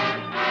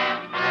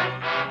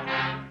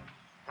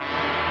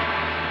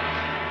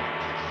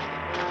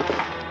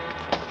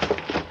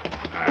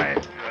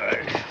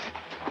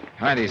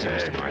 All right, easy,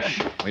 Mr. Marsh.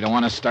 We don't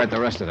want to start the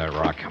rest of that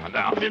rock coming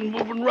down. I've been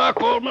moving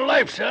rock all my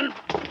life, son.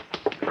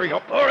 Here we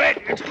go. All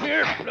right, it's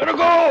clear. Let her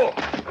go.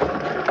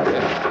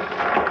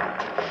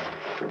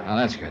 Now,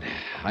 that's good.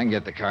 I can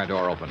get the car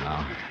door open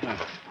now.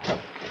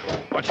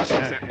 Watch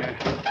yourself there.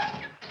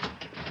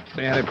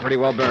 They had it pretty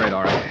well buried,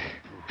 all right.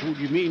 Who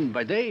do you mean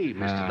by they,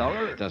 Mr.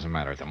 Dollar? It doesn't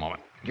matter at the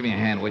moment. Give me a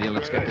hand, will you?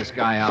 Let's get this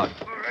guy out.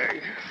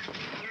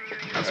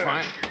 That's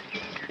fine.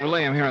 We'll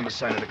lay him here on the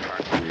side of the car.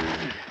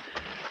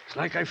 It's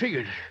like I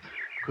figured.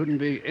 Couldn't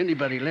be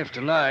anybody left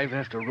alive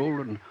after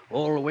rolling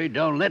all the way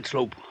down that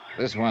slope.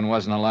 This one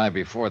wasn't alive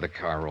before the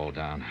car rolled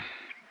down.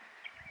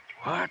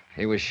 What?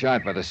 He was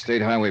shot by the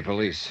State Highway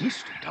Police.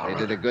 Mr. Dollar. They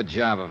did a good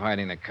job of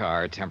hiding the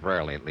car,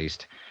 temporarily at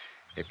least.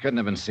 It couldn't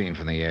have been seen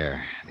from the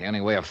air. The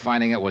only way of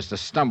finding it was to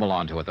stumble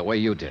onto it the way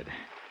you did.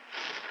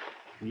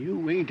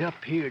 You ain't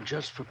up here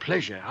just for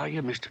pleasure, are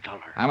you, Mr.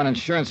 Dollar? I'm an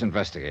insurance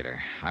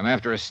investigator. I'm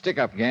after a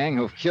stick-up gang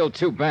who've killed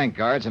 2 bank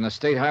guards and a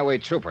state highway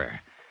trooper.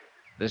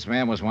 This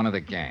man was one of the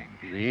gang.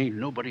 There ain't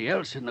nobody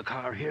else in the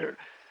car here.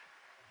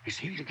 Is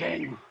he the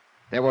gang?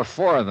 There were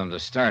 4 of them to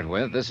start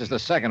with. This is the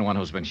second one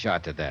who's been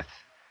shot to death.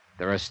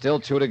 There are still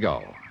 2 to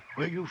go.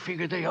 Where you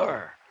figure they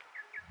are?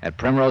 At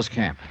Primrose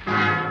Camp.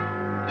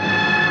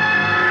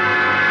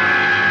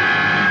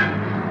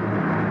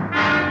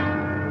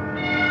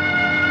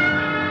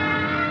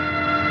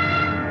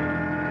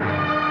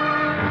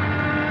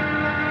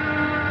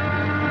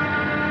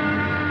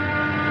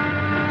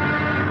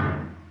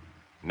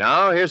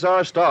 Now, here's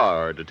our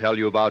star to tell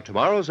you about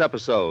tomorrow's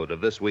episode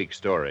of this week's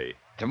story.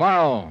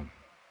 Tomorrow,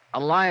 a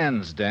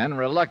lion's den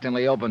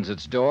reluctantly opens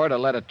its door to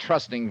let a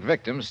trusting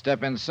victim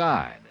step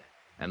inside.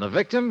 And the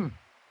victim?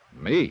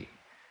 Me.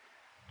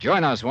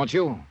 Join us, won't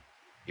you?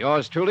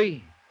 Yours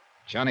truly,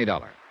 Johnny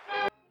Dollar.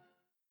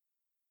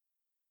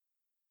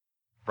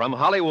 From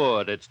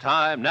Hollywood, it's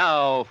time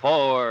now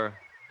for...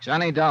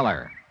 Johnny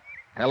Dollar.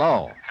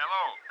 Hello.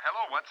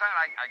 Hello, what's that?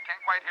 I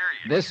can't quite hear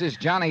you. This is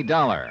Johnny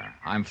Dollar.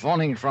 I'm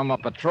phoning from a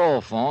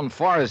patrol phone,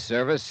 Forest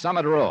Service,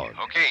 Summit Road.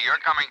 Okay,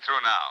 you're coming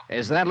through now.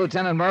 Is that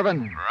Lieutenant Mervyn?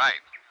 Right.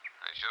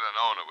 I should have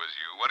known it was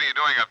you. What are you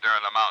doing up there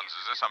in the mountains?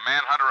 Is this a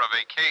manhunt or a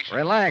vacation?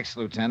 Relax,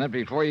 Lieutenant.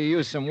 Before you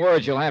use some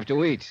words, you'll have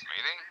to eat.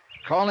 Meeting?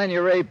 Call in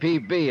your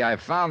APB. I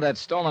found that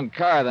stolen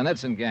car the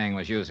Nitzen gang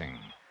was using.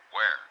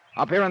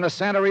 Where? Up here in the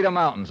Santa Rita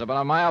Mountains,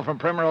 about a mile from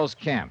Primrose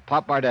Camp,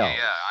 Pop Bardell.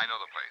 Yeah, I know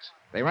the place.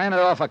 They ran it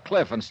off a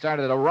cliff and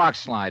started a rock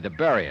slide to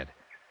bury it.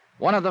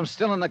 One of them's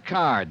still in the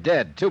car,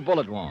 dead, 2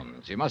 bullet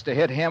wounds. You must have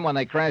hit him when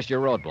they crashed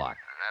your roadblock.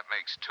 That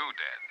makes 2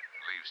 dead.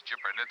 Leaves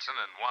Chipper Nitzen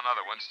and 1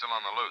 other one still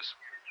on the loose.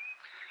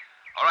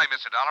 All right,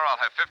 Mr. Dollar, I'll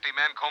have 50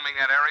 men combing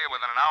that area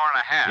within an hour and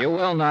a half. You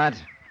will not.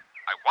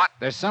 I what?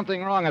 There's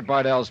something wrong at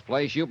Bardell's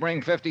place. You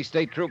bring 50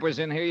 state troopers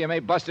in here, you may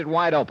bust it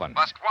wide open.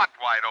 Bust what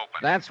wide open?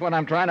 That's what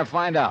I'm trying to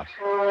find out.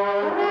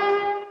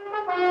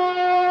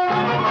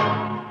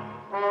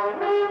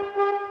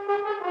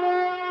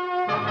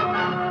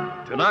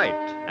 Tonight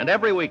and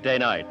every weekday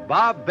night,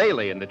 Bob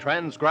Bailey in the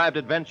transcribed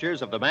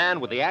adventures of the man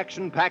with the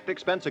action-packed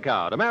expense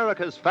account,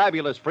 America's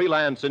fabulous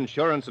freelance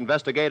insurance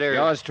investigator.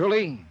 Yours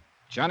truly,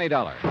 Johnny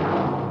Dollar.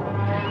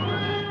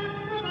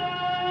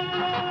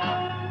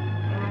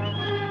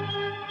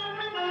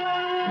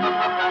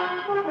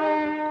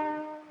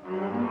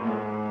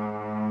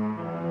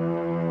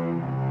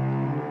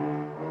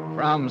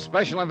 From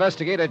Special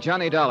Investigator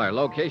Johnny Dollar,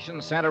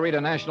 location Santa Rita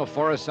National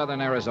Forest,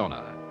 Southern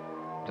Arizona.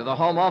 To the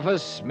Home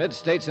Office,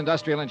 Mid-States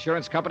Industrial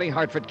Insurance Company,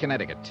 Hartford,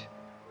 Connecticut.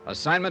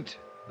 Assignment,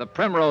 the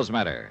Primrose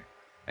Matter.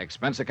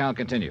 Expense account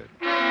continued.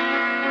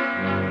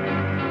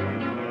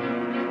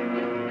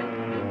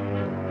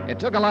 It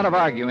took a lot of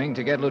arguing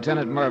to get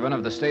Lieutenant Mervyn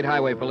of the State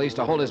Highway Police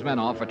to hold his men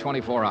off for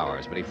 24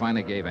 hours, but he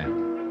finally gave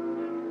in.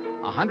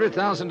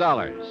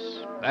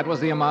 $100,000. That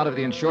was the amount of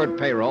the insured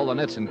payroll the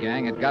Nitzen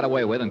gang had got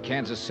away with in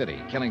Kansas City,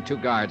 killing 2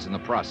 guards in the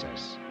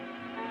process.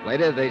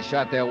 Later, they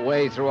shot their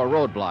way through a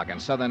roadblock in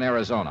southern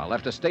Arizona,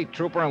 left a state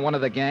trooper and one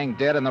of the gang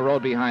dead in the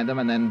road behind them,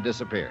 and then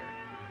disappeared.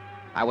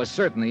 I was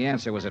certain the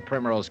answer was at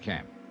Primrose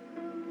Camp.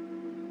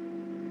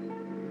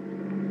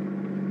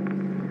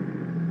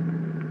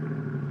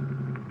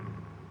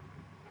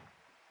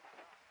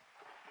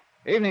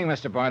 Evening,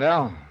 Mr.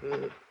 Bardell.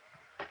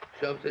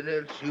 Something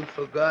else you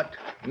forgot?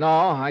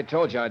 No, I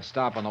told you I'd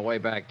stop on the way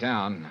back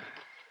down.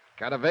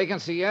 Got a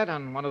vacancy yet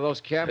on one of those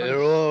cabins?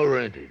 They're all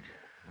rented.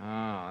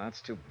 Oh, that's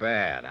too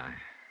bad.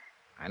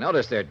 I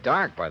noticed they're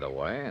dark, by the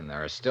way, and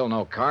there are still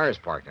no cars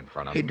parked in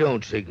front of them. It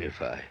don't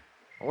signify.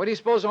 Well, what do you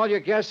suppose all your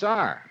guests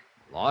are?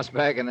 Lost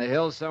back in the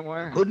hills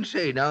somewhere? Couldn't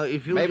say. Now,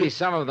 if you... Maybe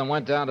some of them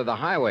went down to the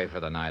highway for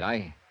the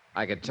night.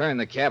 I could turn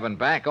the cabin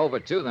back over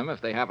to them if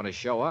they happen to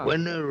show up.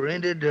 When they're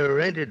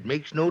rented.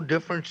 Makes no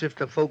difference if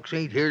the folks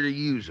ain't here to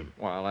use them.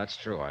 Well, that's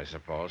true, I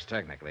suppose,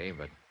 technically,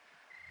 but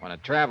when a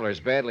traveler's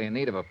badly in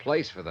need of a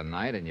place for the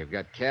night and you've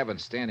got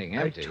cabins standing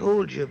empty... I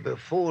told you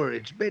before,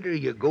 it's better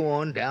you go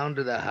on down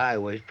to the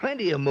highways.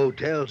 Plenty of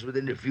motels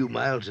within a few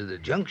miles of the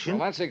junction.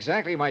 Well, that's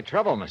exactly my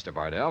trouble, Mr.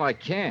 Bardell. I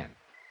can't.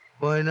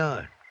 Why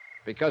not?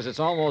 Because it's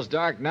almost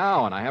dark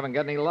now and I haven't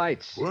got any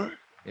lights. What?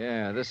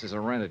 Yeah, this is a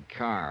rented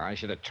car. I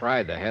should have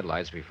tried the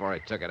headlights before I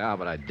took it out,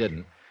 but I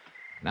didn't.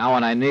 Now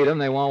when I need them,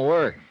 they won't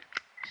work.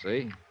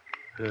 See?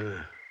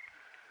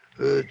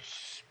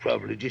 It's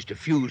probably just a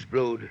fuse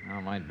blowed. Oh,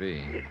 it might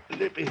be.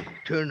 Let me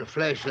turn the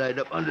flashlight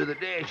up under the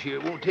dash here.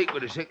 It won't take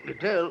but a second to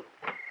tell.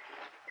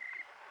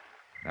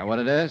 That what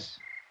it is?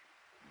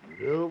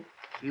 Nope.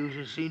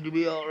 Fuses seem to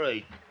be all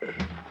right.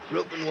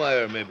 Broken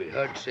wire, maybe.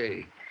 Hard to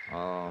say.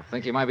 Oh,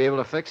 think you might be able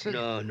to fix it?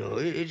 No.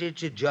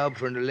 It's a job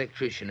for an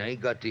electrician. I ain't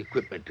got the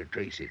equipment to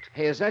trace it.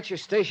 Hey, is that your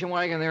station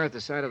wagon there at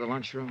the side of the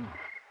lunchroom?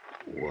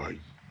 Why,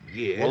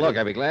 yeah. Well, look,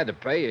 I'd be glad to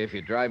pay you if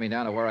you drive me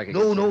down to where I can get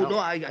No, some help.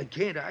 I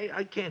can't.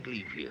 I can't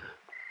leave here.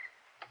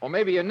 Well,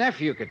 maybe your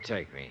nephew could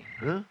take me.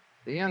 Huh?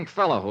 The young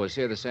fellow who was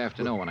here this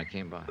afternoon when I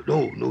came by.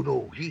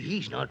 No.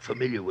 He's not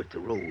familiar with the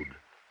road.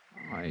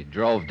 Oh, he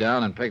drove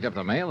down and picked up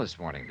the mail this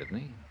morning, didn't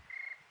he?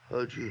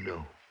 How'd you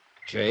know?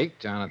 Jake,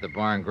 down at the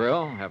Bar and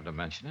Grill, happened to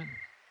mention it.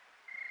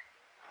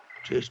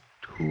 Just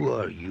who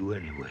are you,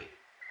 anyway?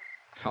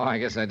 Oh, I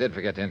guess I did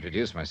forget to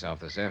introduce myself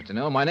this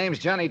afternoon. My name's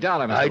Johnny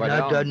Dollar, Mr.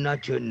 Bardell.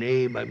 Not your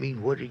name. I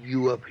mean, what are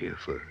you up here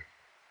for?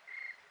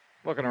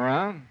 Looking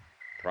around,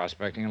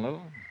 prospecting a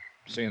little,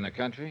 seeing the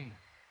country.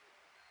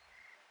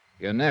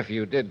 Your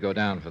nephew did go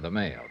down for the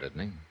mail,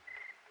 didn't he?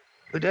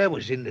 But that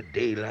was in the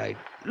daylight.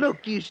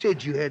 Look, you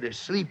said you had a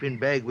sleeping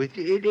bag with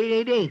you.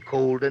 It ain't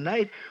cold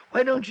tonight.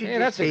 Why don't you Hey,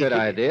 just that's a take good it?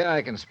 idea.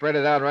 I can spread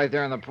it out right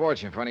there on the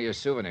porch in front of your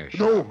souvenir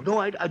shop. No,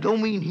 I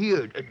don't mean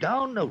here.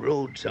 Down the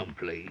road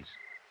someplace.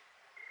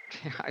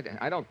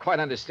 I don't quite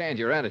understand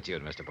your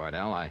attitude, Mr.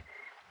 Bardell.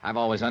 I've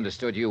always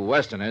understood you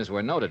Westerners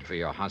were noted for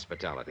your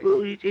hospitality.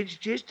 Well, it's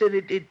just that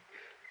it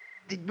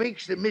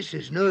makes the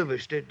missus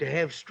nervous to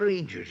have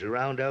strangers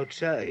around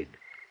outside.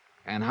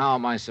 And how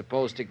am I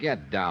supposed to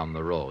get down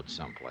the road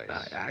someplace?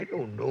 I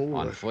don't know.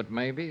 On foot,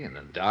 maybe? In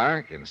the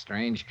dark? In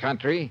strange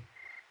country?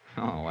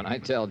 Oh, when I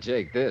tell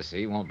Jake this,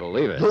 he won't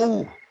believe it.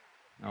 No.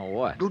 No,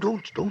 what? No,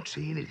 don't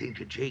say anything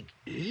to Jake.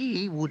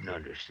 He wouldn't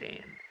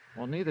understand.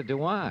 Well, neither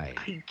do I.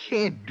 I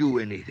can't do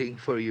anything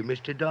for you,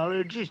 Mr.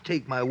 Dollar. Just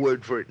take my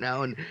word for it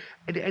now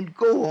and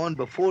go on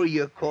before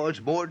you cause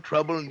more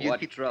trouble. And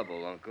What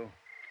trouble, Uncle?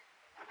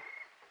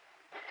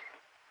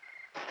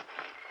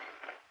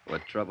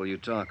 What trouble you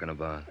talking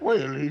about? Well,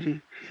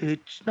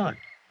 it's not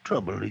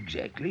trouble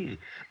exactly.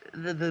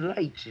 The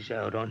lights is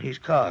out on his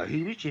car.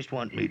 He was just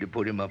wanting me to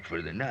put him up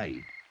for the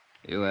night.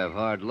 You have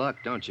hard luck,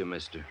 don't you,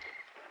 mister?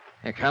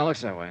 It kind of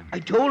looks that way. I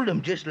told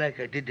him just like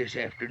I did this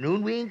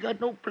afternoon. We ain't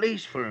got no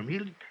place for him.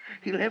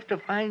 He'll have to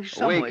find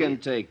some We way. can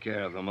take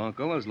care of him,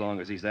 Uncle, as long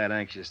as he's that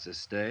anxious to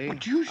stay.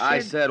 But you said... I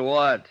said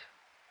what?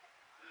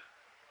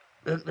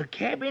 The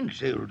cabins,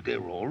 they're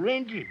all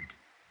rented.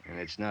 And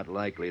it's not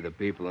likely the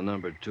people in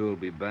number 2 will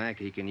be back.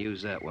 He can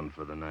use that one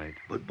for the night.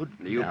 But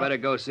You now- better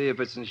go see if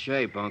it's in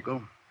shape,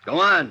 Uncle.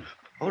 Go on.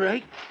 All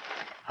right.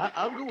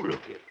 I'll go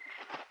look at it.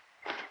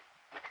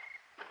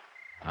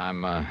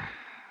 I'm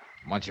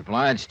much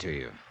obliged to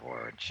you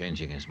for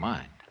changing his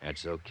mind.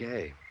 That's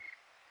okay.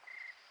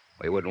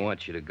 We wouldn't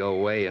want you to go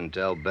away and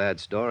tell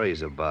bad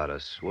stories about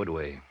us, would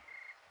we?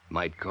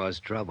 Might cause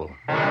trouble.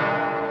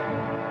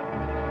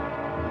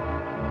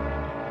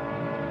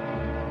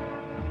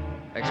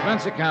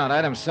 Expense account,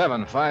 item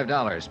 7,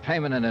 $5.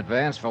 Payment in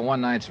advance for one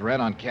night's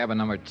rent on cabin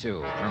number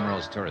 2,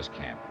 Primrose Tourist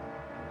Camp.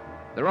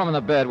 The room and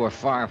the bed were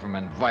far from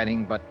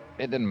inviting, but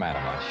It didn't matter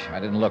much. I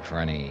didn't look for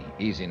any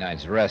easy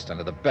night's rest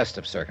under the best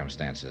of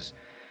circumstances.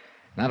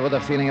 Not with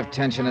the feeling of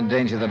tension and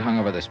danger that hung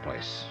over this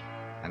place.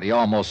 And the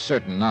almost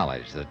certain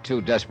knowledge that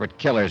two desperate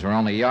killers were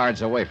only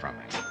yards away from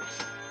me.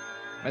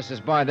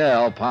 Mrs.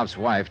 Bardell, Pop's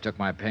wife, took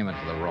my payment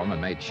for the room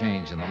and made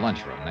change in the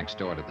lunchroom next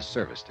door to the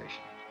service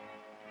station.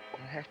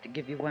 I'll have to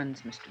give you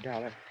ones, Mr.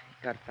 Dollar.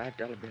 You got a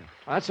 $5 bill.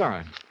 That's all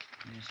right.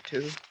 There's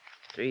 2,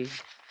 3,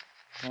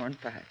 4, and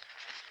 5.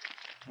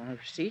 Want a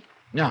receipt?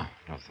 No,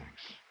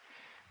 thanks.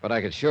 But I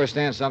could sure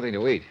stand something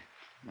to eat.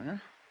 Well,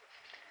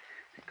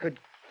 I could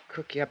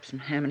cook you up some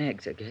ham and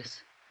eggs, I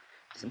guess.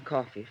 Some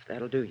coffee, if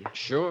that'll do you.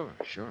 Sure,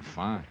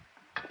 fine.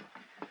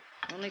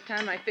 Only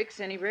time I fix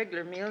any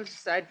regular meals,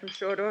 aside from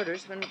short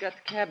orders, when we got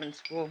the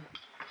cabins full.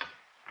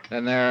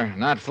 Then they're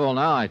not full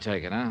now, I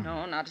take it, huh?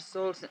 No, not a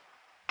soul.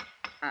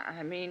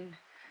 I mean,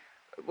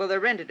 well, they're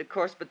rented, of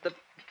course, but the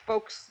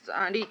folks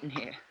aren't eating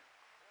here.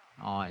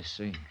 Oh, I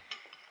see.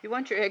 You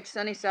want your eggs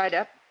sunny side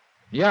up?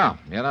 Yeah,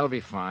 that'll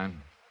be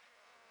fine.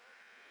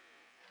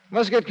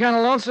 Must get kind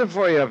of lonesome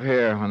for you up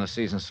here when the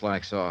season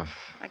slacks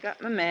off. I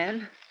got my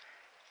man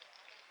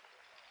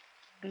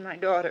and my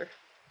daughter.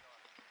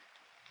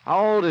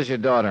 How old is your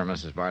daughter,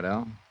 Mrs.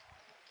 Bardell?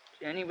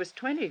 Jenny was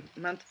 20,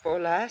 month before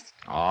last.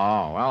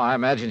 Oh, well, I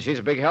imagine she's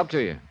a big help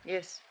to you.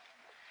 Yes.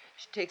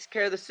 She takes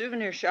care of the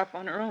souvenir shop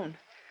on her own.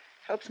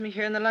 Helps me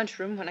here in the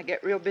lunchroom when I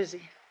get real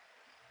busy.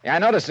 Yeah, I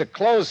noticed a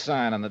close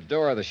sign on the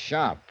door of the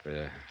shop.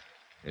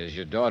 Is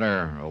your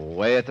daughter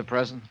away at the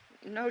present?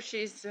 No,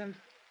 she's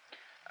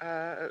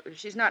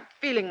not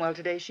feeling well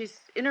today. She's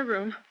in her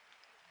room.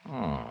 Oh,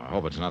 I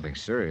hope it's nothing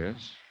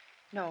serious.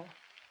 No.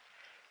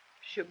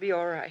 She'll be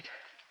all right.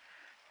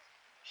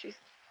 She's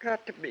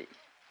got to be.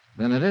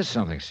 Then it is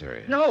something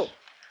serious. No.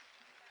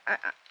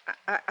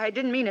 I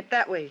didn't mean it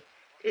that way.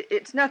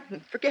 It's nothing.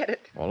 Forget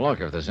it. Well, look,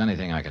 if there's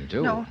anything I can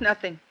do. No,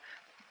 nothing.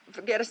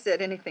 Forget I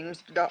said anything,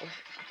 Mr. Dollar.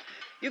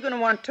 You're going to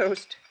want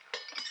toast.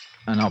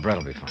 No, bread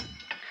will be fine.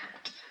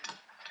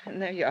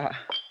 And there you are.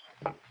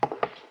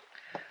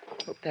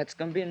 Hope that's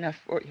going to be enough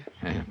for you.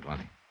 Yeah,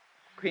 plenty.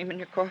 Cream in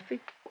your coffee?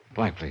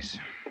 Black, please.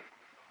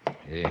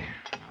 Yeah.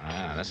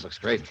 This looks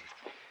great.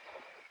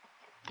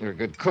 You're a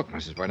good cook,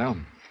 Mrs. Bardell.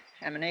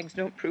 Ham and eggs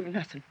don't prove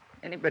nothing.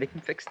 Anybody can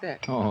fix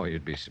that. Oh,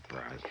 you'd be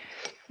surprised.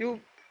 You'll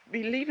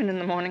be leaving in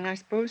the morning, I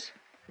suppose?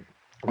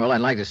 Well,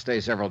 I'd like to stay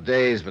several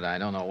days, but I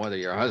don't know whether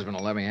your husband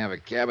will let me have a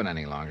cabin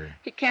any longer.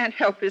 He can't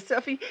help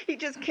himself. He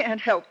just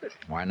can't help it.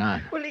 Why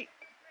not? Well,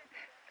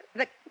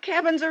 the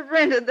cabins are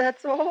rented,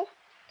 that's all.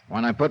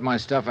 When I put my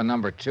stuff in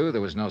number 2,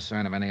 there was no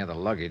sign of any other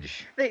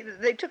luggage.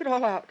 They took it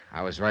all out.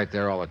 I was right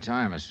there all the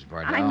time, Mrs.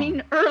 Bardell. I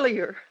mean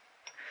earlier.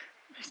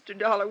 Mr.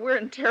 Dollar, we're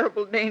in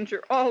terrible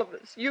danger, all of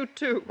us. You,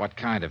 too. What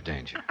kind of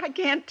danger? I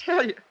can't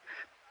tell you.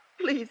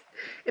 Please,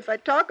 if I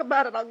talk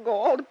about it, I'll go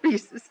all to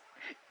pieces.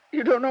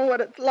 You don't know what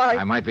it's like.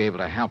 I might be able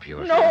to help you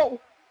if No.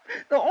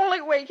 The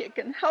only way you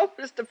can help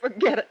is to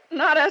forget it,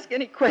 not ask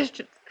any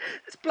questions.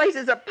 This place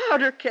is a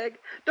powder keg.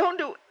 Don't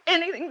do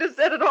anything to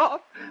set it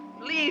off.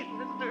 Please,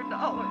 Mr.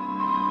 Dollar.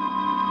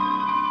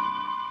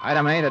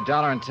 Item 8,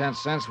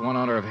 $1.10, one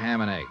order of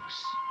ham and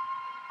eggs.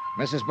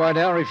 Mrs.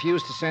 Bardell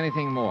refused to say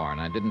anything more,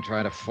 and I didn't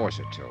try to force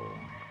her to.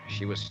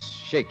 She was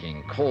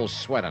shaking, cold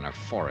sweat on her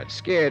forehead,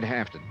 scared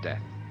half to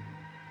death.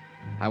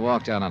 I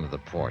walked out onto the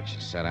porch,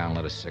 sat down and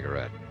lit a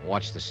cigarette,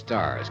 watched the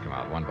stars come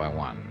out one by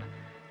one,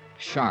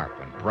 sharp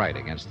and bright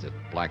against the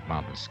black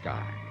mountain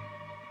sky.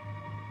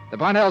 The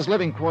Barnells'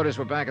 living quarters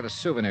were back at the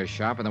souvenir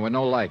shop, and there were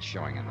no lights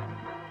showing in them.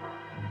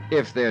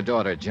 If their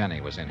daughter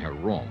Jenny was in her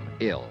room,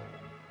 ill,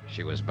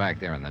 she was back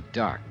there in the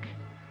dark.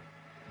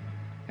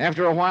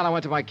 After a while, I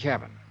went to my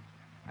cabin.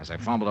 As I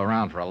fumbled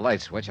around for a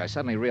light switch, I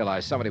suddenly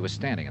realized somebody was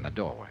standing in the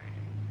doorway.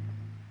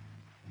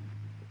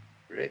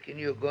 Reckon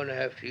you're going to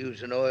have to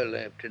use an oil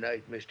lamp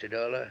tonight, Mr.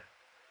 Dollar.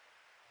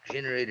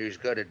 Generator's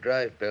got a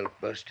drive belt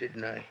busted,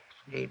 and I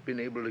ain't been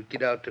able to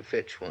get out to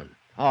fetch one.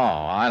 Oh,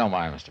 I don't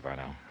mind, Mr.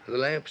 Bardell. The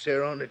lamp's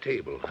there on the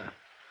table.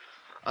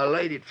 I'll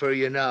light it for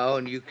you now,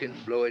 and you can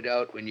blow it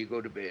out when you go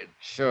to bed.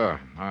 Sure.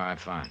 All right,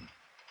 fine.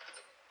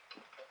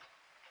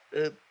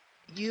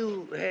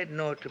 You hadn't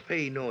ought to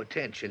pay no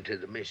attention to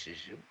the missus,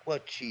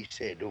 what she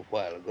said a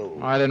while ago.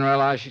 I didn't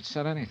realize she'd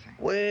said anything.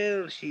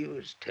 Well, she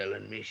was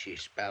telling me she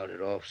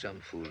spouted off some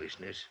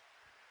foolishness.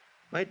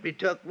 Might be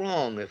took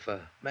wrong if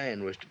a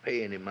man was to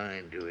pay any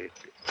mind to it.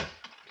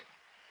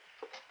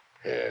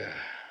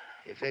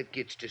 If that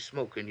gets to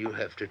smoking, you'll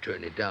have to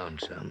turn it down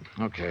some.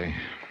 Okay.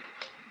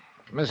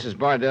 Mrs.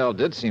 Bardell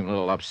did seem a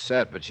little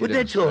upset, but she didn't...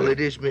 Well, that's all it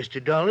is,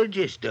 Mr. Dollar,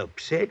 just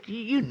upset.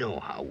 You know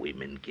how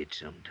women get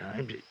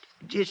sometimes.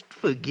 Just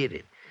forget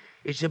it.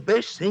 It's the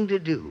best thing to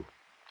do.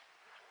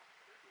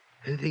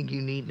 Anything you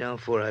need now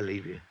before I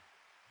leave you?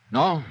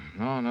 No,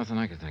 nothing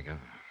I can think of.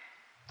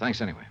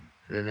 Thanks anyway.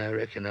 Then I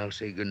reckon I'll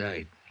say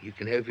goodnight. You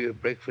can have your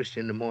breakfast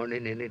in the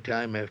morning any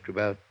time after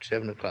about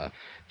 7 o'clock.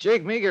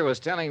 Jake Meager was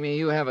telling me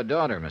you have a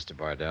daughter, Mr.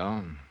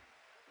 Bardell.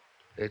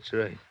 That's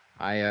right.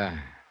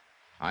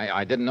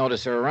 I didn't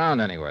notice her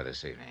around anywhere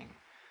this evening.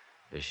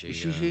 Is she,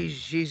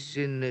 She's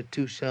in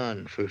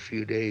Tucson for a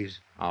few days.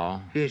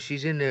 Oh? Yeah,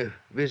 she's in there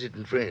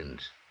visiting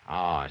friends. Oh,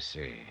 I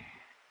see.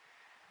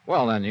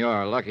 Well, then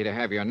you're lucky to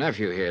have your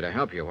nephew here to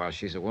help you while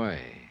she's away.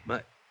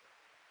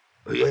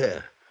 Oh,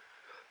 yeah.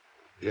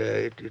 Yeah,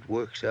 it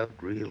works out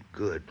real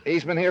good.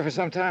 He's been here for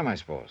some time, I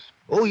suppose.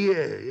 Oh,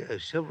 yeah,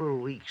 several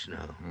weeks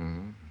now.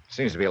 Mm-hmm.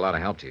 Seems to be a lot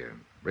of help to you.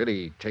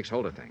 Really takes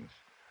hold of things.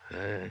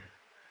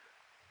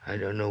 I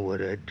don't know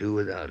what I'd do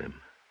without him.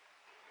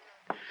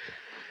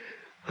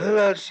 Well,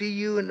 I'll see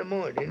you in the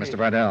morning. Mr.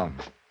 Bardell.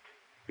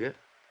 Yeah?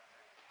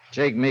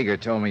 Jake Meager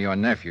told me your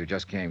nephew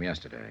just came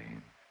yesterday.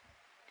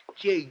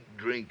 Jake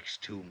drinks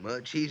too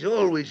much. He's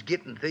always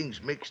getting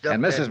things mixed up.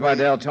 And Mrs.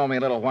 Bardell told me a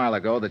little while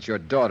ago that your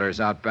daughter's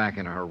out back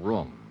in her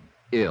room,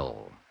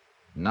 ill,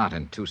 not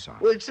in Tucson.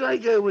 Well, it's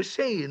like I was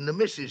saying. The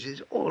missus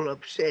is all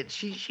upset.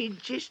 She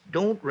just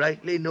don't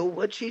rightly know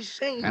what she's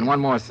saying. And one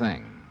more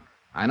thing.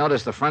 I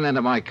noticed the front end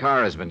of my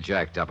car has been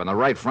jacked up and the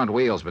right front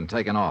wheel's been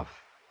taken off.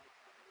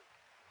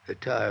 The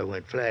tire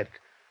went flat.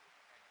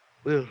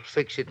 We'll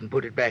fix it and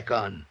put it back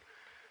on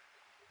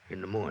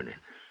in the morning.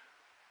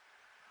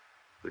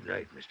 Good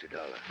night, Mr.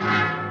 Dollar.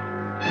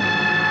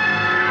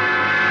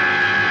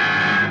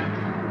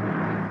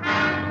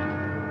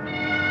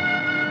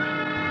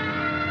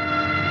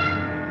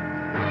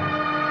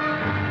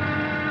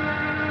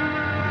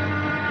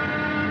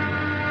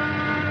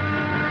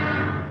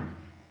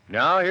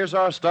 Now, here's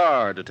our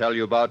star to tell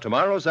you about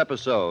tomorrow's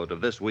episode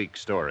of this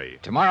week's story.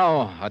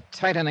 Tomorrow, a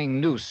tightening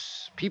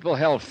noose, people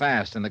held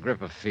fast in the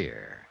grip of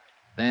fear.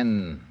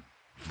 Then,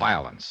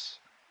 violence.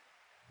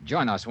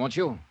 Join us, won't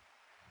you?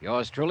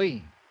 Yours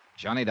truly,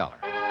 Johnny Dollar.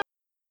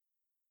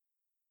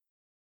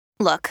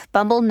 Look,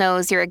 Bumble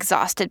knows you're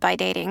exhausted by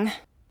dating.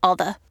 All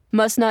the,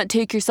 must not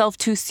take yourself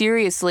too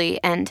seriously,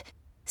 and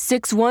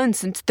 6'1"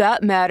 since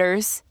that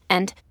matters,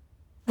 and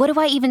what do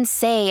I even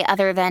say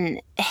other than,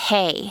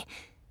 hey?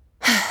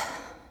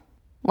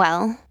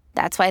 Well,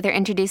 that's why they're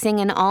introducing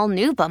an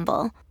all-new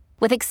Bumble,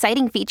 with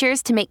exciting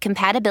features to make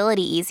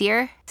compatibility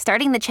easier,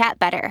 starting the chat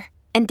better,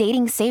 and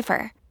dating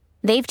safer.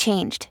 They've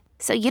changed,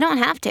 so you don't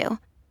have to.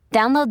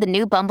 Download the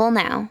new Bumble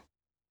now.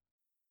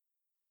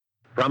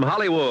 From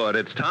Hollywood,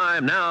 it's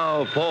time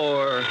now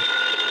for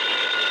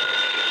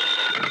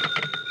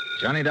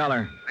Johnny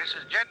Dollar. This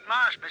is Jed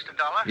Marsh, Mr.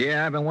 Dollar.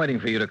 Yeah, I've been waiting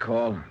for you to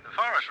call. The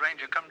forest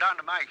ranger come down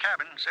to my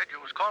cabin, said you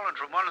was calling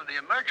from one of the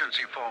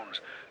emergency phones.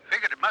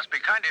 Figured it must be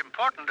kind of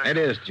important. It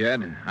is,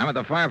 Jed. I'm at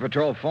the fire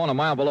patrol phone a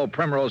mile below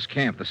Primrose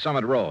Camp, the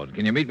Summit Road.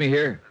 Can you meet me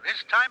here?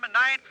 This time of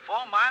night, 4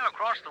 mile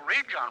across the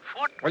ridge on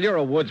foot? Well, you're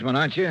a woodsman,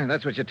 aren't you?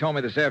 That's what you told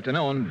me this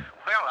afternoon.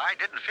 Well, I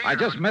didn't figure... I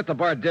just met the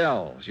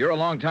Bardells. You're a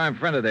longtime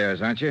friend of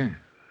theirs, aren't you?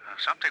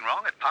 Something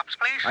wrong at Pop's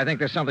place? I think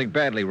there's something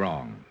badly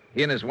wrong.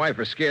 He and his wife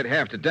are scared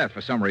half to death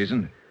for some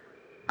reason.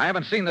 I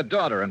haven't seen the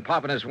daughter, and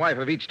Pop and his wife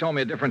have each told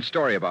me a different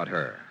story about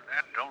her.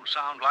 That don't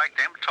sound like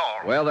them at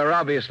all. Well, they're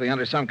obviously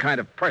under some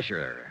kind of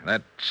pressure.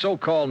 That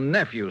so-called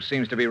nephew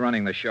seems to be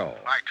running the show.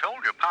 I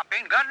told you, Pop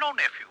ain't got no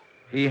nephew.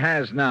 He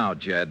has now,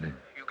 Jed.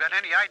 You got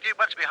any idea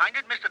what's behind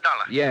it, Mr.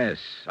 Dollar? Yes.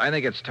 I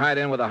think it's tied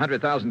in with a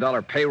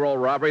 $100,000 payroll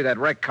robbery, that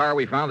wrecked car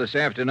we found this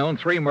afternoon,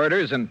 3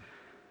 murders, and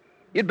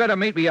you'd better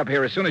meet me up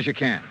here as soon as you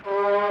can.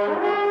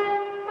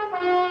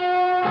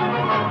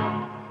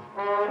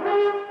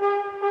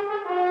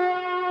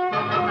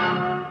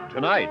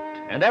 Tonight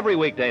and every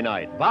weekday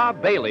night,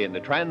 Bob Bailey in the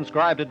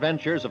transcribed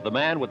adventures of the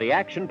man with the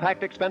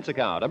action-packed expense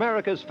account,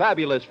 America's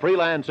fabulous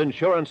freelance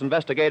insurance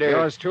investigator.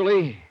 Yours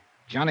truly,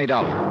 Johnny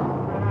Dollar.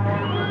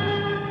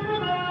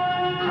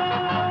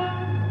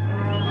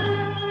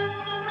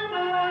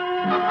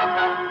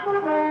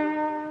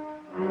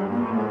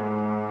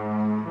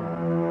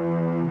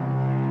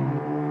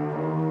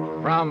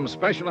 From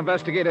Special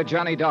Investigator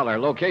Johnny Dollar,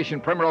 location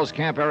Primrose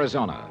Camp,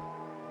 Arizona,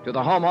 to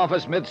the Home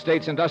Office,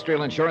 Mid-States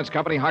Industrial Insurance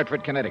Company,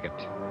 Hartford, Connecticut.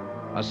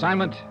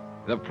 Assignment,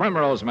 the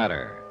Primrose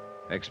Matter.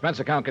 Expense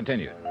account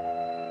continued.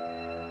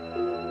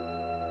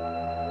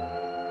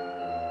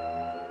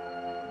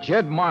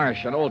 Jed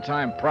Marsh, an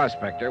old-time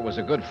prospector, was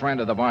a good friend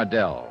of the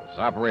Bardells,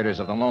 operators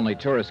of the lonely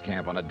tourist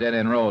camp on a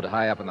dead-end road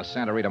high up in the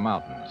Santa Rita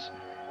Mountains.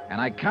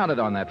 And I counted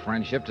on that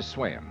friendship to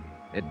sway him.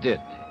 It did.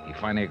 He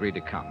finally agreed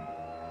to come.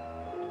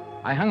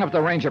 I hung up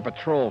the ranger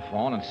patrol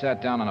phone and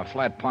sat down on a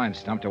flat pine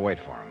stump to wait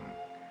for him.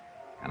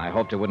 And I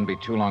hoped it wouldn't be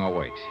too long a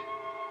wait.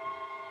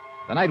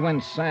 The night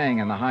wind sang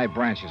in the high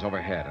branches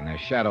overhead, and their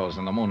shadows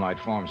in the moonlight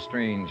formed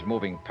strange,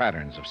 moving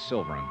patterns of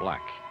silver and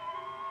black.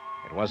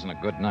 It wasn't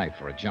a good night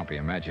for a jumpy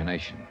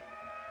imagination.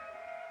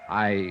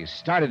 I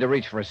started to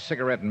reach for a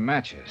cigarette and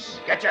matches.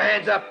 Get your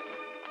hands up!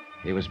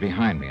 He was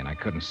behind me, and I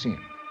couldn't see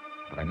him,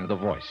 but I knew the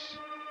voice.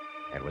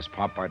 It was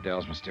Pop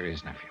Bardell's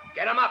mysterious nephew.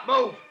 Get him up,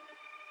 move!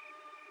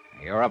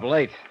 You're up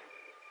late.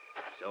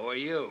 So are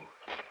you.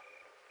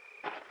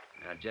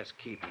 Now, just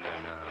keep him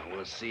there now.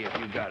 We'll see if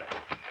you got it.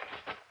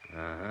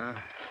 Uh-huh.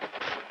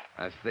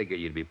 I figured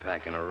you'd be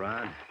packing a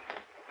rod.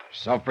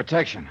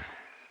 Self-protection.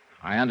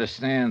 I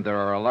understand there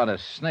are a lot of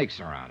snakes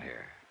around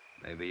here.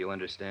 Maybe you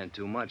understand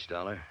too much,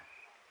 Dollar.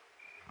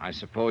 I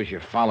suppose you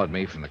followed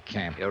me from the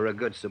camp. You're a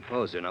good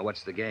supposer. Now,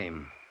 what's the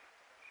game?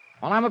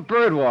 Well, I'm a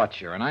bird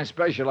watcher, and I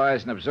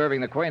specialize in observing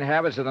the quaint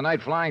habits of the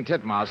night flying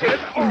titmouse.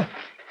 I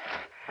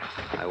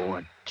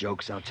want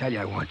jokes. I'll tell you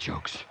I want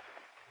jokes.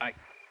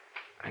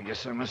 I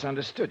guess I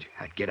misunderstood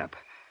you. Get up.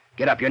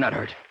 Get up. You're not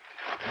hurt.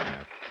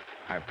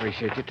 I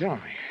appreciate you telling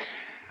me.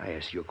 I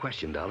asked you a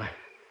question, Dollar.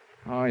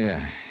 Oh,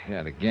 yeah.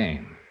 Yeah, the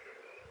game.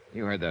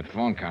 You heard that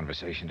phone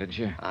conversation, didn't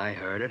you? I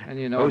heard it. And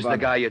you know Who's about the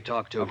guy you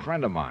talked to? A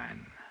friend of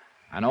mine.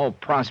 An old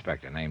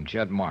prospector named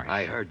Jed Marsh.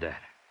 I heard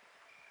that.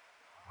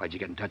 Why'd you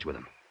get in touch with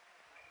him?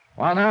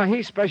 Well, now,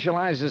 he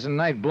specializes in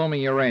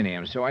night-blooming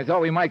uranium, so I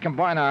thought we might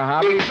combine our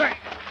hobbies.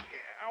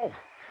 Ow.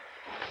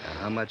 Now,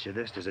 how much of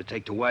this does it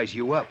take to wise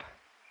you up?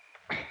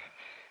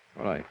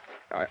 Well,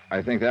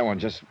 I think that one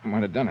just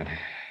might have done it.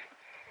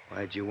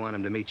 Why'd you want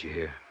him to meet you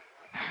here?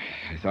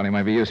 I thought he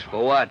might be useful.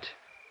 For what?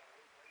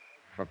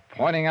 For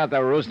pointing out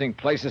the roosting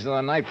places of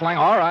the night flying.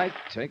 All right,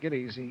 take it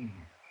easy.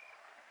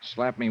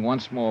 Slap me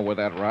once more with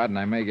that rod, and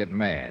I may get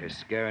mad. You're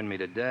scaring me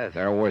to death.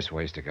 There are worse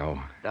ways to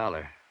go.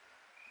 Dollar.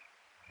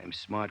 Them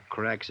smart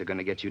cracks are going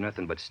to get you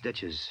nothing but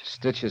stitches.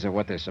 Stitches are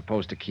what they're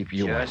supposed to keep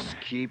you in. Just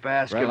keep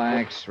asking.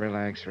 Relax.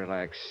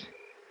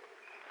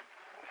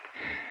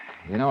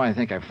 You know, I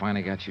think I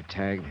finally got you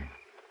tagged.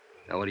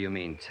 Now, what do you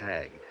mean,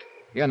 tagged?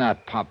 You're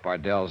not Pop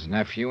Bardell's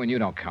nephew, and you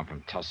don't come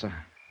from Tulsa.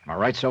 Am I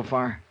right so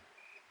far?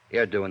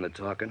 You're doing the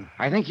talking.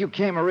 I think you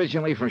came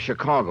originally from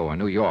Chicago or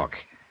New York.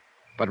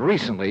 But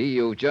recently,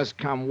 you just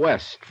come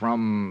west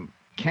from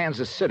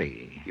Kansas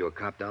City. You a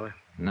cop, Dollar?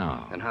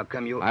 No. Then how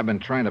come you... I've been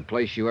trying to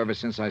place you ever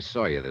since I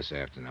saw you this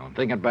afternoon.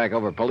 Thinking back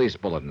over police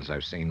bulletins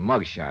I've seen,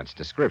 mugshots,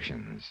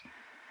 descriptions.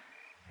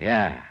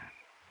 Yeah.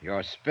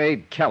 You're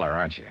Spade Keller,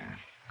 aren't you?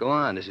 Go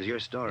on. This is your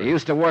story. You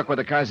used to work with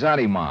the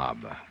Karzati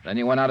mob. Then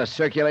you went out of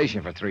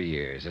circulation for 3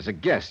 years as a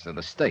guest of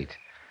the state.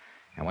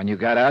 And when you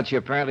got out, you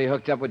apparently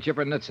hooked up with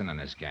Chipper Nitzen and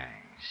his gang.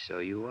 So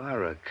you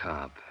are a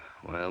cop.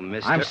 Well,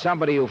 mister... I'm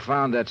somebody who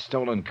found that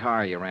stolen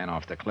car you ran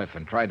off the cliff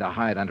and tried to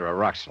hide under a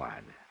rock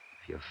slide.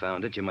 If you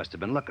found it, you must have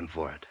been looking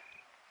for it.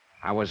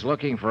 I was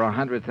looking for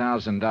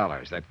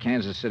 $100,000, that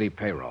Kansas City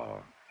payroll.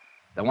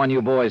 The one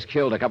you boys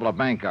killed a couple of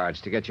bank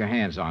guards to get your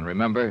hands on,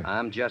 remember?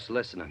 I'm just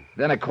listening.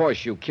 Then, of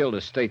course, you killed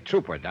a state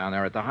trooper down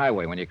there at the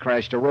highway when you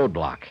crashed a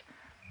roadblock.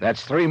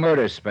 That's 3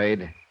 murders,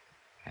 Spade.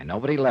 And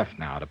nobody left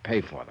now to pay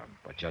for them,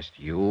 but just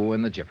you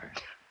and the Jipper.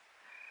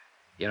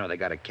 You know, they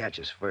got to catch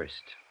us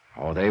first.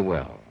 Oh, they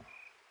will.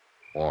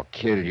 Or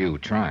kill you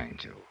trying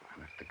to.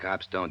 If the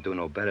cops don't do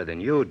no better than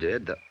you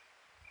did, the...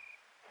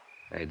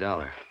 Hey,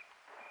 Dollar.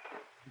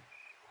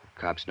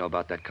 Cops know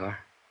about that car?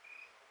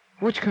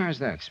 Which car's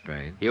that,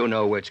 Spade? You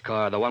know which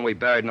car. The one we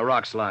buried in the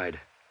rock slide.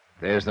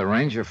 There's the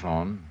Ranger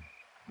phone.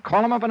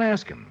 Call him up and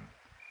ask him.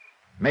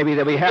 Maybe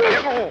they'll be happy.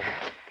 Oh.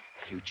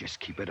 You just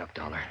keep it up,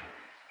 Dollar.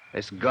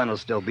 This gun will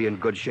still be in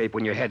good shape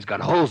when your head's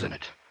got holes in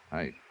it.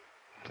 I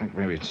think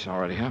maybe it's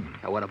already happened.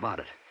 Now, what about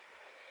it?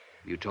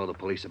 You told the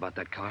police about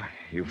that car?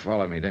 You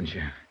followed me, didn't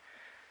you?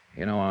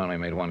 You know I only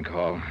made one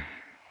call.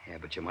 Yeah,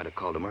 but you might have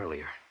called him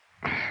earlier.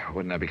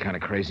 Wouldn't that be kind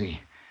of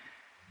crazy?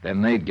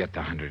 Then they'd get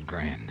the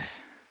 $100,000.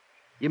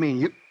 You mean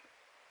you...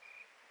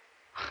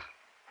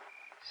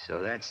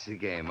 So that's the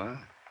game, huh?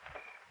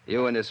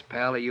 You and this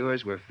pal of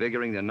yours were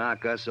figuring to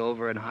knock us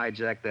over and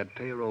hijack that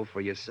payroll for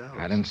yourselves.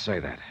 I didn't say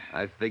that.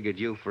 I figured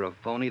you for a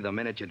phony the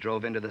minute you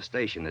drove into the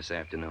station this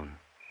afternoon.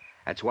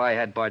 That's why I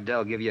had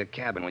Bardell give you a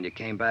cabin when you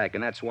came back,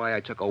 and that's why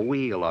I took a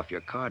wheel off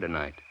your car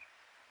tonight.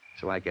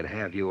 So I could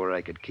have you or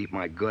I could keep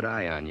my good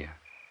eye on you.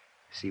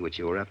 See what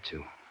you were up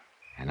to.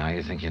 And now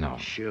you think you know?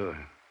 Sure.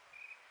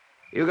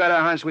 You got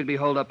a hunch we'd be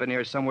holed up in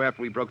here somewhere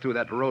after we broke through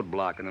that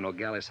roadblock on the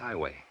Nogales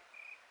Highway.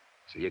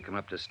 So you come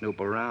up to snoop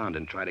around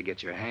and try to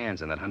get your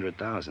hands on that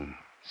 $100,000.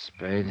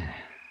 Spade,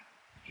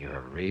 you're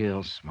a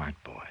real smart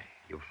boy.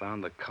 You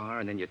found the car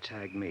and then you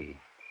tagged me.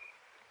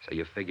 So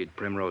you figured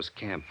Primrose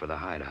Camp for the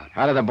hideout.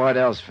 How did the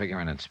Bardells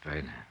figure in it,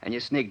 Spade? And you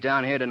sneaked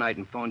down here tonight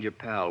and phoned your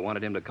pal.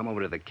 Wanted him to come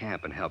over to the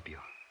camp and help you.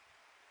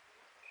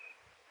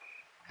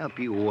 Help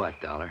you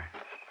what, Dollar?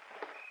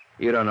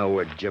 You don't know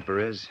where Jipper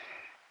is,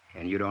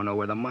 and you don't know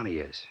where the money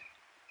is.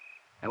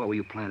 Now, what were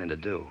you planning to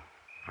do?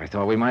 I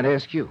thought we might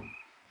ask you.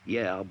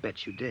 Yeah, I'll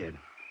bet you did.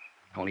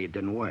 Only it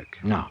didn't work.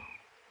 No,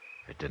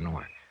 it didn't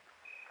work.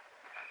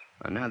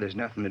 Well, now there's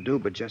nothing to do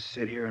but just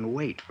sit here and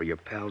wait for your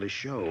pal to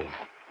show.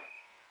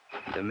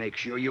 And to make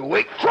sure you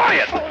wait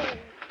quiet!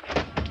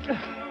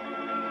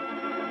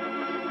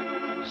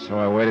 So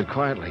I waited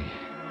quietly.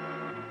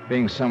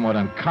 Being somewhat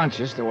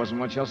unconscious, there wasn't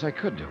much else I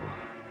could do.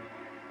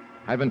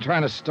 I'd been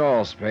trying to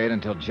stall Spade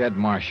until Jed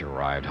Marsh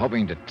arrived,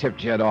 hoping to tip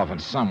Jed off in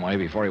some way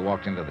before he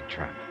walked into the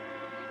trap.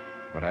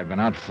 But I'd been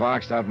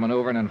outfoxed,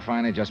 outmaneuvered, and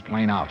finally just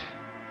plain out.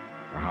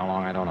 For how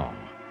long, I don't know.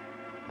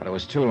 But it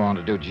was too long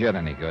to do Jed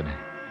any good.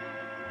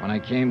 When I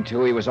came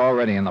to, he was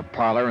already in the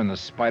parlor, and the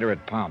spider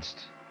had pounced.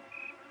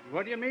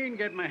 What do you mean,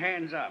 get my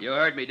hands up? You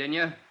heard me, didn't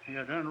you?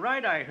 You're done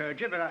right, I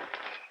heard you, but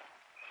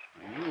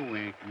You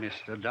ain't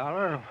Mr.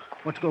 Dollar.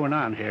 What's going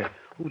on here?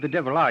 Who the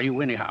devil are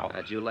you, anyhow?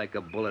 How'd you like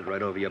a bullet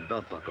right over your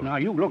belt buckle? Now,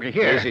 you look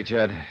here. Easy,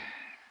 Jed.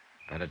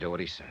 Better do what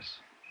he says.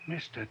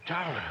 Mr.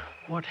 Dollar,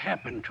 what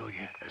happened to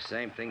you? The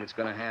same thing that's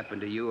going to happen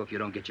to you if you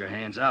don't get your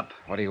hands up.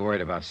 What are you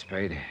worried about,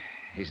 Spade?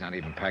 He's not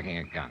even packing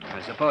a gun.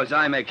 I suppose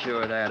I make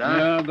sure of that, huh?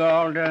 You're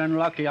gall darn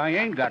lucky I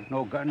ain't got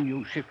no gun,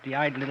 you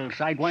shifty-eyed little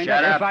sidewinder.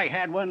 Shut up. If I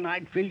had one,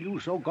 I'd fill you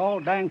so gall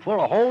dang full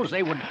of holes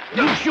they would...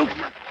 You shoot!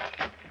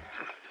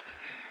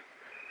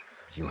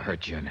 You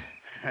hurt, Jed?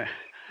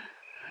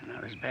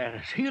 Not as bad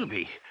as he'll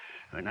be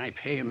when I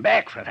pay him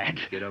back for that.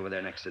 Get over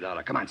there next to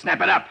Dollar. Come on,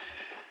 snap it up.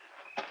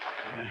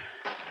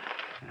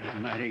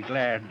 I'm mighty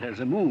glad there's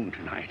a moon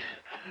tonight.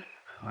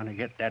 I want to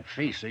get that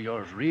face of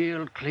yours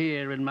real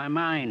clear in my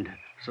mind,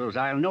 so's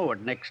I'll know it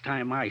next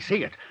time I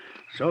see it.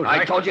 So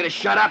I told you to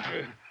shut up.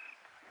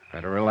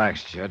 Better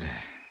relax, Jed.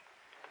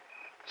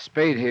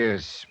 Spade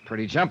here's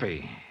pretty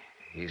jumpy.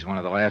 He's one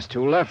of the last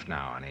two left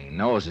now, and he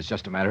knows it's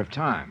just a matter of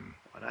time.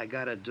 What I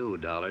gotta do,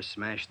 Dollar?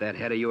 Smash that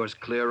head of yours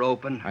clear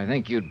open? I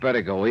think you'd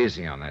better go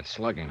easy on that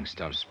slugging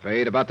stuff,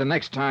 Spade. About the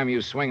next time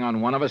you swing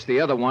on one of us, the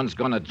other one's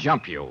gonna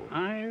jump you.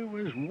 I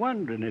was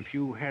wondering if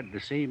you had the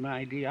same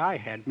idea I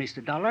had,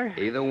 Mr. Dollar.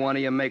 Either one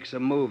of you makes a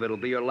move, it'll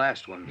be your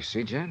last one. You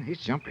see, Jed?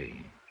 He's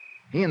jumpy.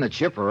 He and the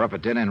chipper are up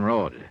at Dead End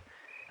Road.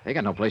 They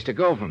got no place to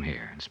go from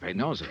here, and Spade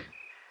knows it.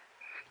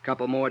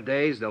 Couple more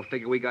days, they'll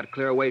figure we got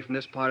clear away from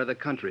this part of the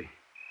country.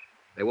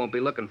 They won't be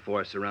looking for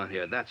us around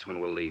here. That's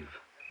when we'll leave.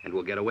 And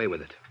we'll get away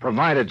with it.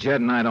 Provided Jed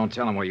and I don't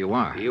tell him where you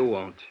are. You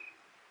won't.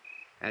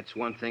 That's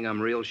one thing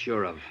I'm real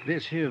sure of.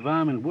 This here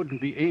varmint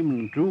wouldn't be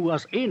aiming through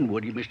us in,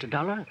 would he, Mr.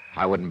 Dollar?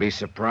 I wouldn't be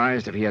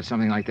surprised if he had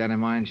something like that in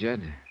mind,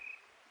 Jed.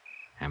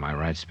 Am I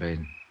right,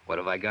 Spade? What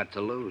have I got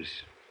to lose?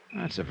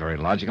 That's a very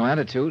logical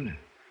attitude.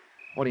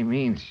 What he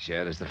means,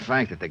 Jed, is the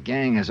fact that the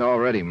gang has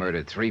already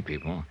murdered 3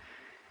 people.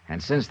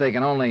 And since they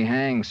can only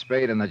hang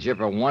Spade and the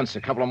Jipper once,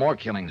 a couple of more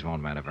killings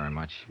won't matter very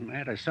much.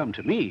 Matters some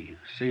to me,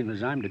 seeing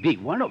as I'm to be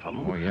one of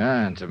them. Oh,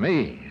 yeah, and to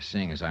me,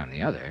 seeing as I'm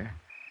the other.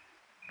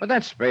 But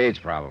that's Spade's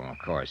problem, of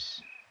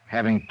course.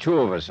 Having 2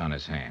 of us on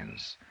his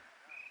hands.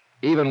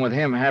 Even with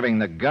him having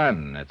the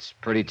gun, it's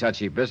pretty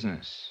touchy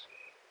business.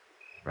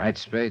 Right,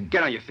 Spade?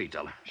 Get on your feet,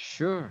 Dollar.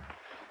 Sure.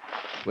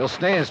 We'll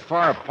stay as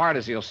far apart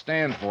as he'll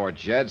stand for,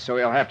 Jed, so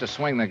he'll have to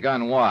swing the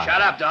gun wide.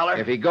 Shut up, Dollar.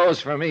 If he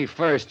goes for me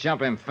first,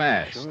 jump him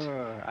fast.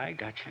 Sure, I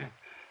got you.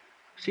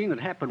 Seen it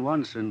happen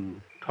once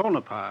in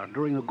Tonopah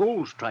during a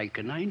gold strike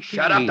in 19...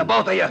 Shut up, the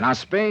both of you. Now,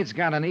 Spade's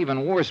got an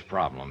even worse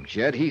problem,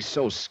 Jed. He's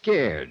so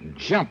scared and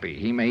jumpy,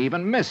 he may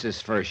even miss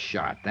his first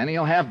shot. Then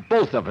he'll have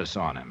both of us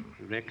on him.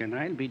 Reckon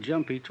I'd be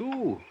jumpy,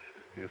 too,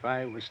 if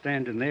I was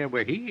standing there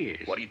where he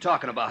is. What are you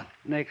talking about?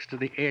 Next to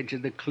the edge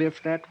of the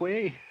cliff that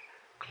way.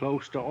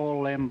 Close to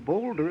all them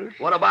boulders.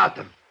 What about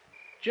them?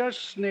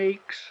 Just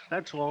snakes,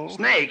 that's all.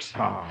 Snakes?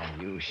 Oh,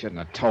 you shouldn't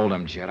have told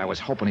him, Jed. I was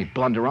hoping he'd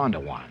blunder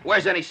onto one.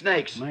 Where's any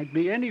snakes? Might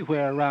be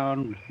anywhere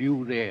around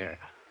you there.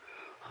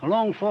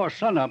 Along 'fore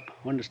sunup,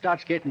 when it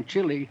starts getting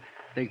chilly,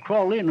 they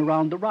crawl in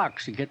around the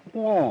rocks and get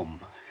warm.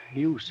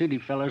 You city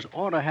fellas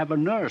ought to have a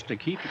nurse to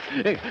keep...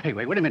 Hey,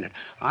 wait a minute.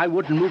 I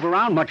wouldn't move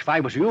around much if I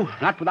was you,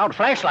 not without a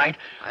flashlight.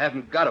 I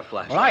haven't got a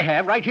flashlight. Well, I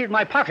have, right here in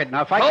my pocket.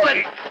 Now, if I... Hold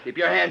it! Keep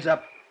your hands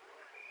up.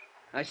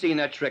 I seen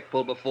that trick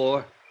pulled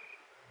before.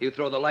 You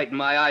throw the light in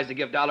my eyes to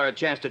give Dollar a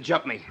chance to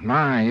jump me.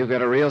 My, you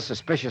got a real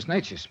suspicious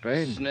nature,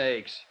 Spade.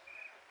 Snakes.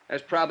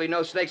 There's probably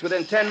no snakes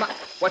within 10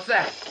 miles. What's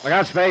that? Look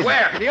out, Spade.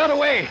 Where? The other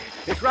way.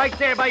 It's right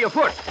there by your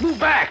foot.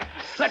 Move back.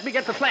 Let me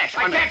get the flash.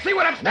 I can't see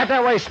what I'm... Not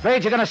that way,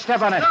 Spade. You're going to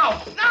step on it.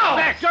 No!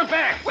 Back, jump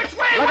back. Which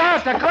way? Look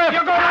out, the cliff.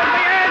 You're going over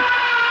the edge.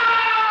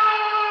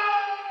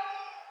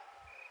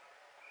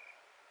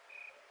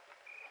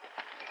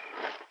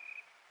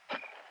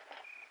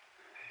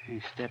 He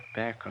stepped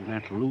back on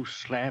that loose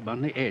slab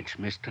on the edge,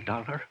 Mr.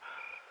 Dollar.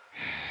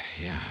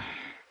 Yeah.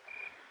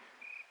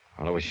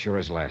 Well, it was sure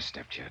his last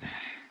step, Jed.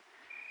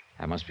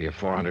 That must be a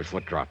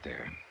 400-foot drop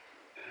there.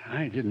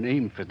 I didn't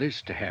aim for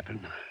this to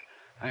happen.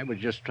 I was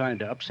just trying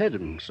to upset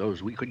him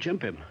so's we could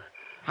jump him.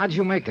 How'd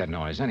you make that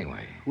noise,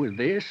 anyway? With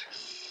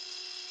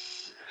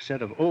this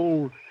set of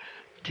old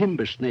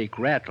timber snake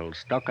rattles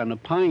stuck on a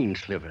pine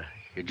sliver.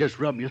 You just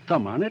rub your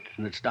thumb on it,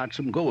 and it starts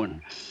them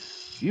going.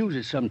 Use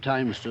it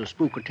sometimes to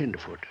spook a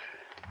tenderfoot.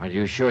 Well,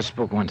 you sure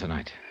spoke one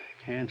tonight.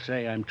 Can't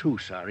say I'm too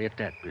sorry at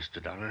that,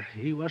 Mr. Dollar.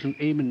 He wasn't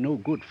aiming no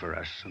good for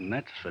us, and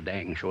that's for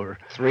dang sure.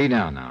 3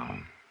 down now.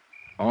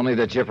 Only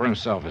the Jipper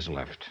himself is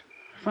left.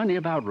 Funny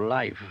about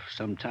life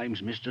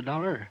sometimes, Mr.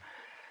 Dollar.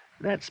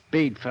 That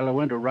Spade fellow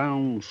went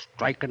around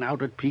striking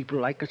out at people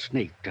like a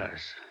snake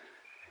does.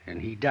 And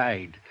he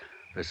died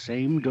the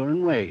same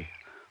darn way,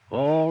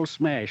 all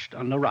smashed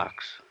on the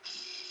rocks.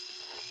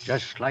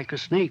 Just like a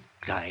snake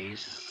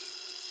dies.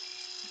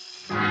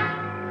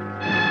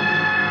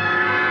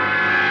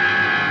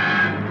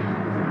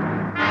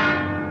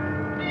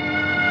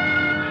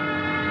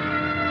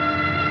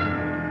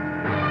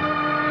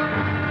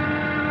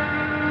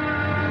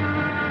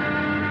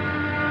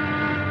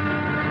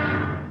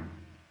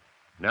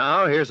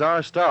 Now, here's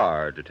our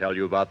star to tell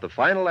you about the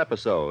final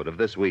episode of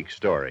this week's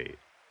story.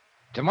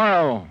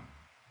 Tomorrow,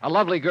 a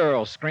lovely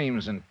girl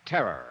screams in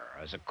terror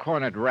as a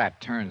cornered rat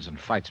turns and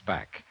fights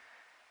back.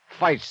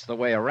 Fights the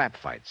way a rat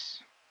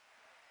fights.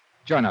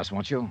 Join us,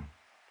 won't you?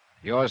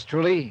 Yours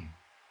truly,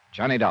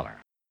 Johnny Dollar.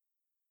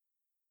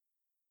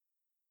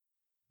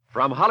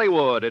 From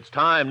Hollywood, it's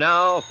time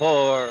now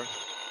for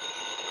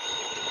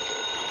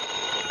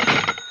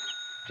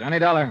Johnny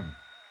Dollar.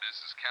 This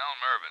is Cal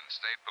Mervyn,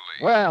 State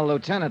Police. Well,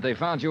 Lieutenant, they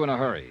found you in a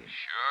hurry.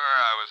 Sure,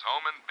 I was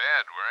home in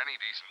bed, where any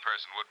decent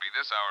person would be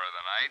this hour of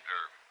the night,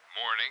 or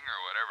morning, or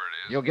whatever it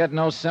is. You'll get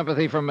no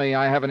sympathy from me.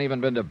 I haven't even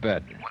been to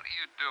bed. What are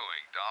you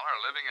doing, Dollar?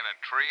 Living in a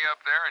tree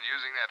up there and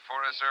using that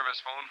Forest Service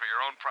phone for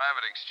your own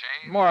private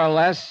exchange? More or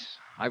less.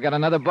 I've got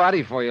another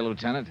body for you,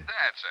 Lieutenant.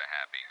 That's a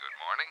happy good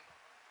morning.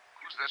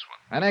 Who's this one?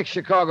 An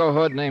ex-Chicago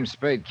hood named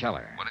Spade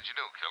Keller. What did you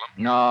do, kill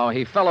him? No,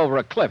 he fell over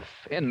a cliff,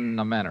 in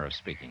a manner of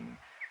speaking.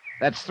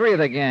 That's 3 of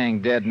the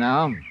gang dead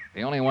now.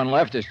 The only one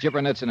left is Jipper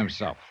Nitzen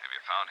himself. Have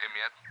you found him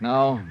yet?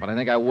 No, but I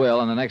think I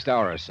will in the next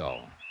hour or so.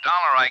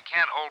 Dollar, I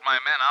can't hold my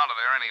men out of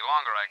there any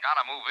longer. I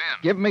gotta move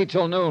in. Give me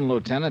till noon,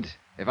 Lieutenant.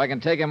 If I can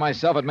take him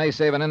myself, it may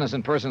save an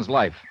innocent person's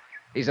life.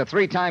 He's a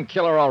 3-time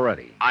killer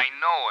already. I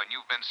know, and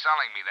you've been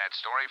selling me that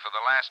story for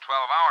the last 12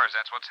 hours.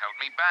 That's what's held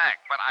me back.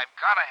 But I've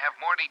gotta have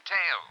more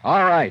details.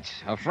 All right.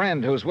 A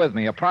friend who's with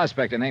me, a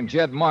prospector named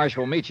Jed Marsh,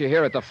 will meet you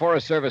here at the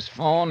Forest Service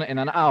phone in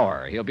an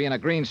hour. He'll be in a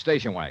green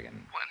station wagon.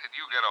 When did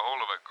you get a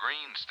hold of a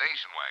green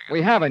station wagon?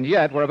 We haven't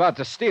yet. We're about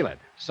to steal it.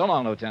 So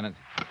long, Lieutenant.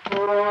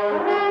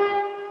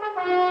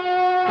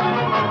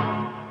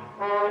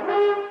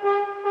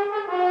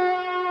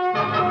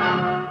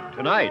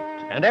 Tonight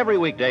and every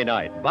weekday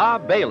night,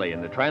 Bob Bailey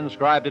in the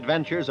transcribed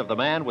adventures of the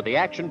man with the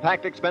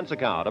action-packed expense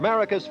account,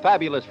 America's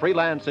fabulous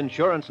freelance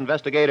insurance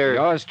investigator.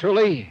 Yours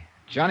truly,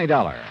 Johnny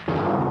Dollar.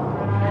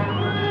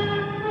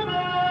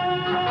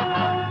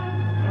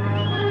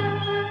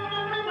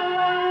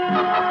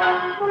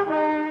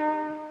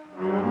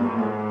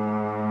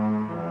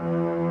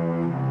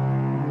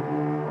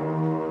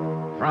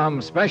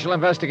 From Special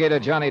Investigator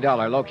Johnny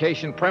Dollar,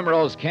 location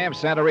Primrose Camp,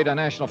 Santa Rita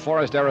National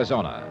Forest,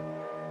 Arizona.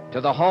 To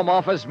the Home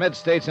Office,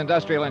 Mid-States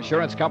Industrial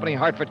Insurance Company,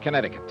 Hartford,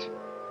 Connecticut.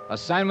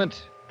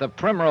 Assignment, the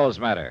Primrose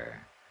Matter.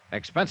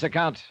 Expense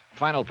account,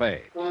 final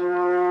page.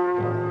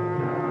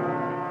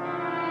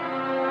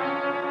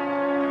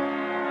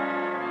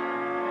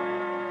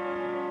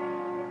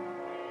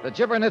 The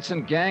Jipper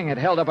Nitzen gang had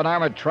held up an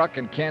armored truck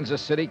in Kansas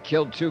City,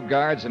 killed 2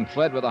 guards, and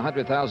fled with a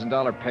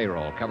 $100,000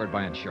 payroll covered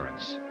by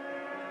insurance.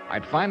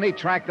 I'd finally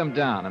tracked them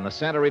down in the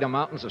Santa Rita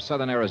Mountains of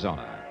southern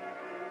Arizona.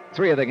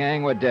 3 of the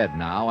gang were dead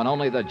now, and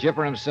only the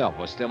Jipper himself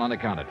was still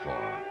unaccounted for.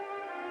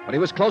 But he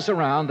was close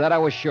around, that I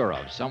was sure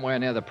of, somewhere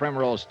near the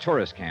Primrose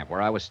tourist camp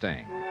where I was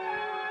staying.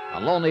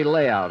 A lonely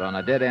layout on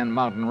a dead-end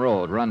mountain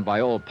road run by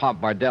old Pop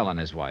Bardell and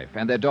his wife,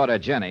 and their daughter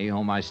Jenny,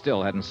 whom I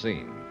still hadn't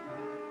seen.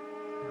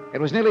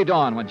 It was nearly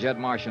dawn when Jed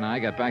Marsh and I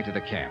got back to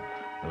the camp.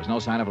 There was no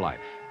sign of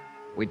life.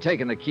 We'd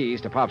taken the keys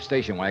to Pop's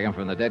station wagon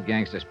from the dead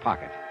gangster's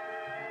pocket.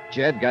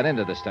 Jed got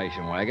into the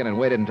station wagon and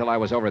waited until I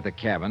was over at the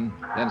cabin,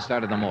 then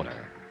started the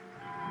motor.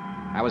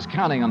 I was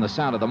counting on the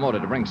sound of the motor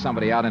to bring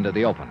somebody out into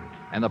the open,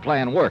 and the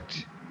plan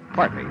worked,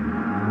 partly.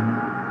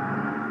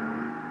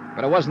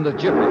 But it wasn't the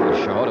Jipper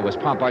who showed, it was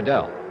Pop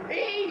Bardell.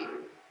 Hey,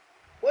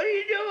 what are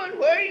you doing?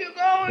 Where are you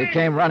going? He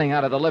came running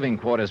out of the living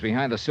quarters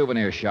behind the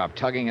souvenir shop,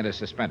 tugging at his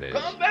suspenders.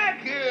 Come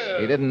back here.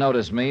 He didn't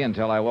notice me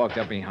until I walked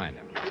up behind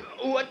him.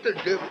 What the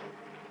devil?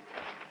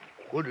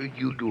 What are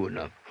you doing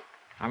up?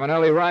 I'm an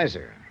early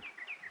riser.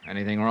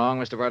 Anything wrong,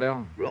 Mr.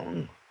 Bardell?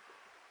 Wrong?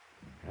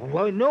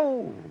 Why,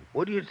 no.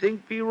 What do you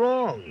think be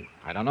wrong?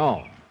 I don't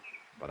know.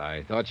 But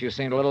I thought you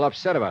seemed a little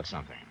upset about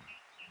something.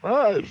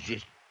 Well, it's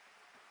just...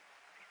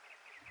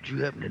 Did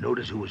you happen to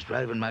notice who was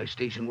driving my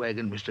station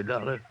wagon, Mr.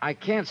 Dollar? I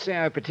can't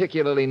say I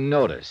particularly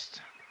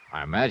noticed.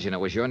 I imagine it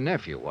was your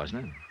nephew,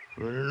 wasn't it?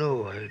 I don't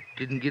know. I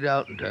didn't get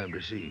out in time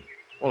to see.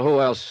 Well,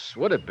 who else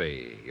would it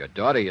be? Your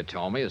daughter, you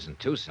told me, is in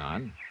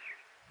Tucson.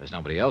 There's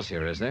nobody else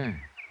here, is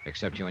there?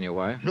 Except you and your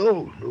wife?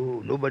 No,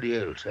 nobody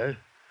else.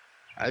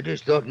 I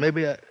just thought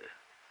maybe I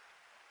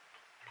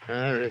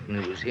reckon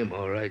it was him,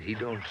 all right. He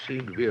don't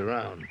seem to be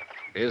around.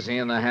 Is he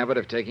in the habit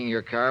of taking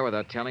your car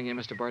without telling you,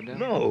 Mr. Bardell?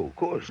 No, of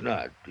course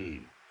not. He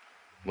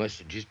must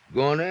have just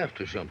gone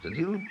after something.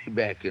 He'll be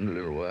back in a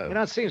little while. You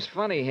know, it seems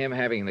funny, him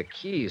having the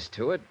keys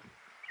to it.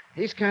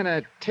 He's kind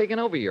of taken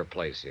over your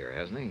place here,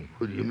 hasn't he?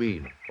 What do you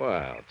mean?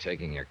 Well,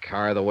 taking your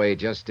car the way he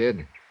just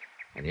did.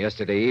 And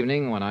yesterday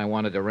evening, when I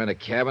wanted to rent a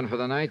cabin for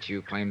the night,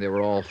 you claimed they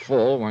were all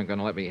full, weren't going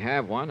to let me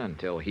have one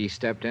until he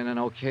stepped in and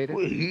okayed it?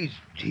 Well,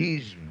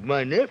 he's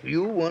my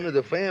nephew, one of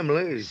the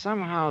family.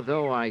 Somehow,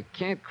 though, I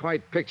can't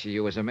quite picture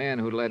you as a man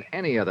who'd let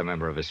any other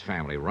member of his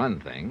family run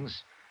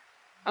things.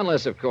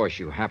 Unless, of course,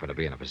 you happen to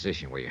be in a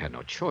position where you had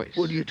no choice.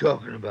 What are you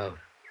talking about?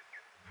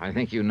 I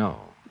think you know.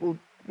 Well,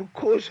 of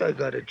course I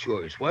got a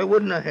choice. Why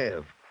wouldn't I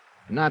have?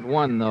 Not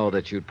one, though,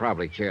 that you'd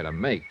probably care to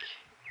make,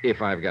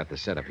 if I've got the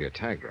setup here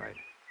tagged right.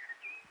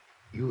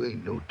 You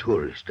ain't no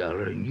tourist,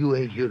 Dollar, and you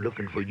ain't here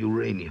looking for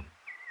uranium.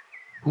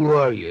 Who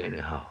are you,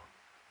 anyhow?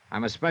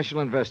 I'm a special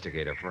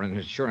investigator for an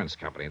insurance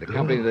company, the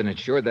company that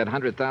insured that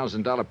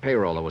 $100,000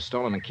 payroll that was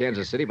stolen in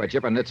Kansas City by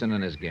Jipper Nitzen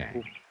and his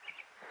gang.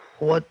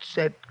 What's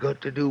that got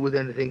to do with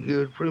anything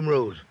here at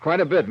Primrose? Quite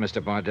a bit,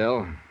 Mr.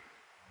 Bardell.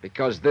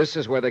 Because this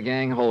is where the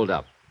gang holed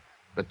up.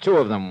 The two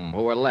of them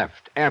who were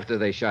left after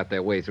they shot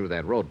their way through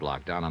that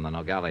roadblock down on the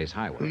Nogales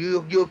Highway.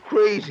 You're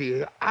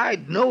crazy.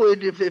 I'd know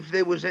it if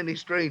there was any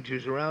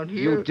strangers around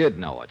here. You did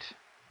know it.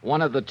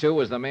 One of the two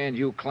was the man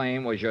you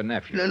claim was your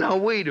nephew. Now,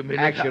 wait a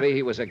minute. Actually,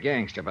 he was a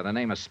gangster by the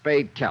name of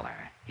Spade Keller.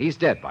 He's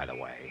dead, by the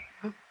way.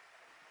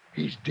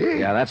 He's dead?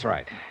 Yeah, that's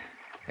right.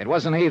 It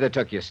wasn't he that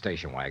took your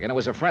station wagon. It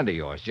was a friend of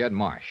yours, Jed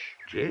Marsh.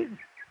 Jed?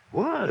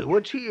 Why?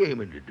 What's he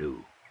aiming to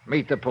do?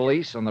 Meet the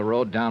police on the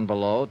road down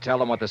below, tell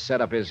them what the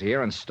setup is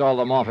here, and stall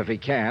them off if he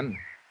can.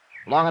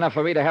 Long enough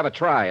for me to have a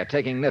try at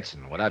taking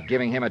Nitzen without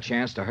giving him a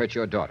chance to hurt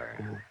your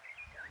daughter.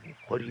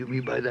 What do you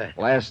mean by that?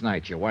 Last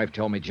night, your wife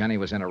told me Jenny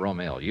was in a room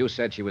ill. You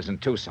said she was in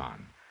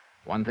Tucson.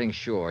 One thing's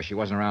sure, she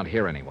wasn't around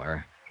here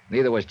anywhere.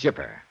 Neither was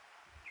Jipper.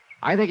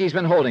 I think he's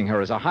been holding her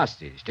as a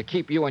hostage to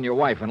keep you and your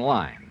wife in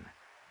line.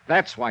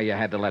 That's why you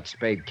had to let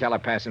Spade Keller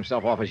pass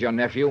himself off as your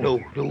nephew. No,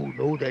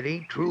 that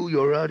ain't true.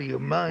 You're out of your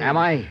mind. Am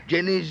I?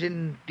 Jenny's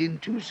in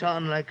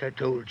Tucson, like I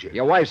told you.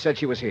 Your wife said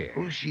she was here.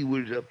 Oh, she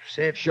was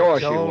upset. Sure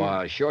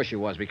she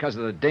was, because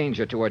of the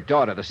danger to her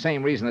daughter, the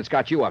same reason that's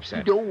got you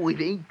upset. No,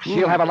 it ain't true.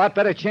 She'll have a lot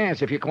better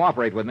chance if you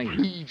cooperate with me.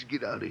 Please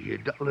get out of here,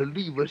 Dollar.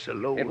 Leave us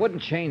alone. It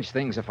wouldn't change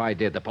things if I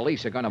did. The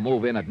police are going to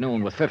move in at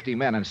noon with 50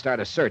 men and start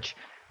a search.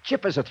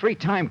 Chip is a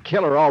 3-time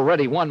killer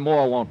already. One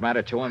more won't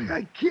matter to him.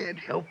 I can't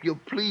help you.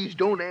 Please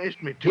don't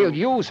ask me to. He'll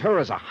use her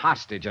as a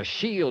hostage, a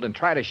shield, and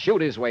try to shoot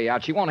his way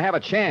out. She won't have a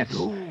chance.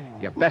 No.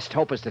 Your best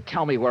hope is to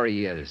tell me where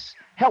he is.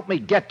 Help me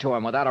get to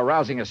him without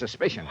arousing a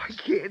suspicion. I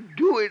can't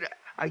do it.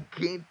 I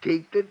can't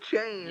take the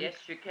chance. Yes,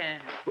 you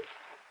can.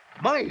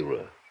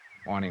 Myra.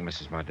 Morning,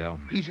 Mrs. Bardell.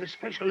 He's a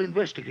special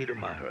investigator,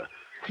 Myra.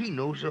 He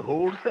knows the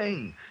whole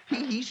thing.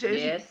 He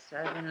says... Yes,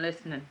 I've been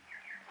listening.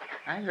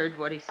 I heard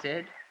what he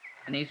said.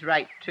 And he's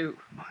right, too.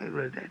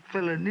 Myra, that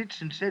fella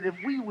Nitzen said if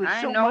we was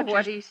I so know much what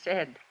as... he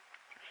said.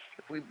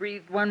 If we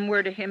breathed one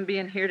word of him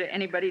being here to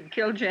anybody, he'd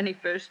kill Jenny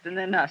first and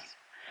then us.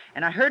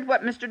 And I heard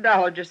what Mr.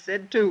 Dollar just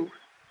said, too.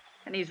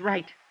 And he's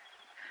right.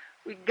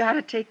 We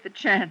gotta take the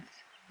chance.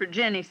 For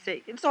Jenny's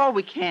sake. It's all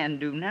we can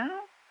do now.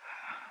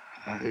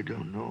 I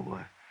don't know.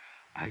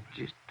 I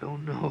just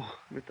don't know.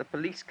 With the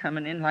police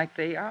coming in like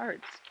they are,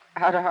 it's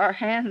out of our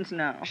hands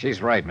now.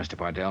 She's right, Mr.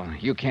 Bardell.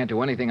 You can't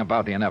do anything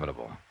about the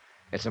inevitable.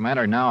 It's a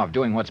matter now of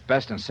doing what's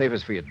best and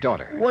safest for your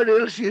daughter. What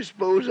else you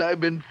suppose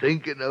I've been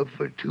thinking of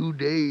for 2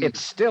 days?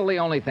 It's still the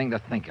only thing to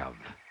think of.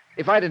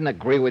 If I didn't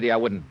agree with you, I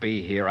wouldn't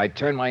be here. I'd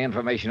turn my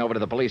information over to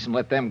the police and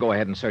let them go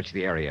ahead and search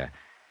the area.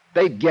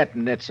 They'd get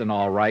Nitzen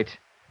all right,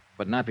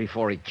 but not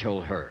before he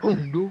killed her. Oh,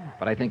 no.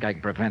 But I think I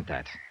can prevent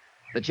that.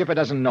 The Chipper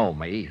doesn't know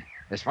me.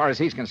 As far as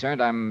he's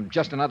concerned, I'm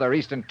just another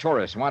Eastern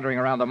tourist wandering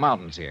around the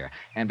mountains here.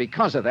 And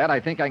because of that, I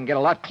think I can get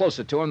a lot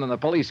closer to him than the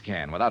police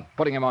can without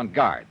putting him on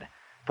guard.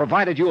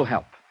 Provided you'll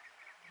help.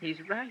 He's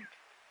right.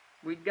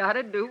 We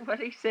gotta do what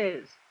he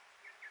says.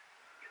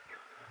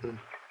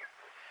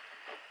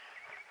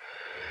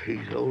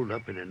 He's holed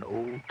up in an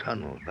old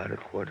tunnel about a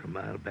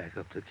quarter-mile back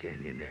up the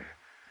canyon there.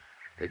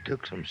 They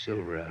took some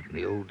silver out in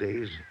the old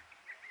days.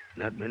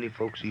 Not many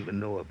folks even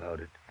know about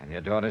it. And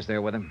your daughter's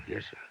there with him?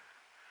 Yes, sir.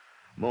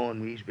 Ma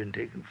and me's been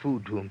taking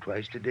food to him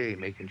twice a day,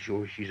 making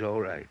sure she's all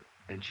right.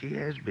 And she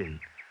has been.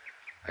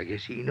 I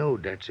guess he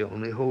knowed that's the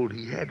only hold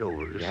he had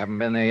over us. You haven't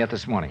been there yet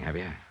this morning, have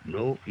you?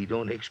 No, he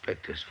don't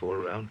expect us for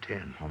around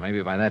 10. Well,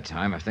 maybe by that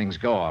time, if things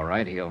go all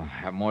right, he'll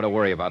have more to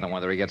worry about than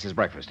whether he gets his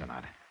breakfast or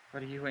not.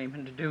 What are you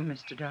aiming to do,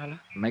 Mr. Dollar?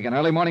 Make an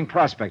early morning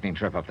prospecting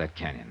trip up that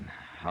canyon.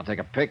 I'll take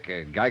a pick,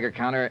 a Geiger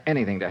counter,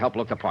 anything to help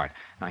look the part.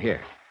 Now,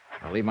 here.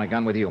 I'll leave my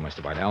gun with you,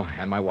 Mr. Bardell,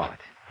 and my wallet.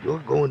 You're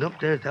going up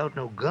there without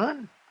no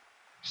gun?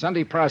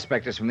 Sunday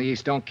prospectors from the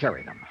east don't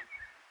carry them.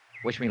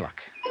 Wish me luck.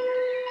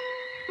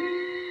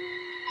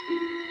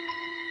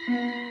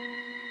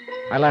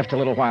 I left a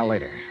little while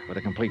later with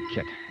a complete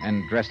kit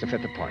and dressed to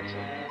fit the part,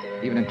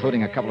 even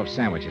including a couple of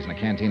sandwiches and a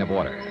canteen of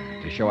water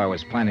to show I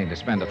was planning to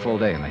spend a full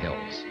day in the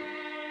hills.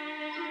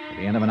 At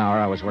the end of an hour,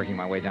 I was working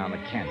my way down the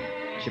canyon,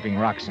 shipping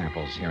rock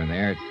samples here and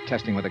there,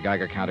 testing with the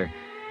Geiger counter,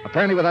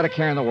 apparently without a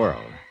care in the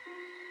world.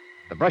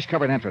 The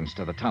brush-covered entrance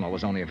to the tunnel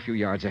was only a few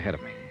yards ahead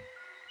of me,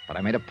 but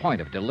I made a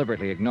point of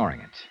deliberately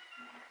ignoring it.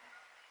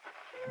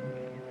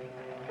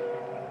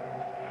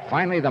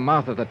 Finally, the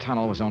mouth of the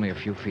tunnel was only a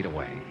few feet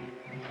away.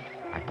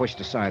 I pushed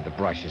aside the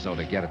brush as though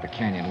to get at the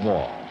canyon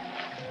wall,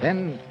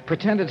 then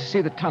pretended to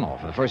see the tunnel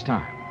for the first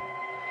time.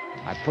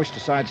 I pushed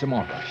aside some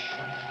more brush,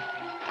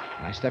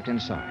 and I stepped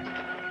inside.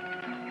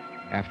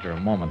 After a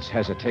moment's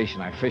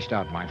hesitation, I fished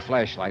out my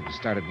flashlight and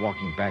started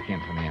walking back in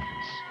from the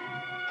entrance.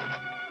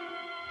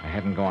 I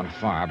hadn't gone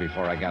far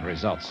before I got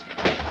results.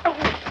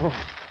 Oh.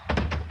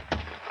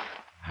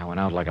 I went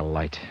out like a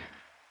light.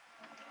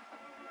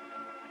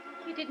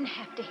 You didn't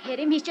have to hit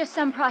him. He's just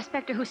some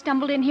prospector who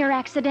stumbled in here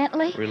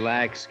accidentally.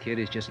 Relax, kid.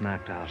 He's just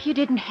knocked out. You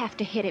didn't have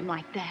to hit him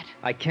like that.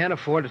 I can't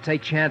afford to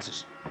take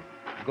chances.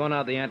 I'm going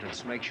out the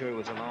entrance. Make sure he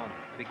was alone.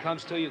 If he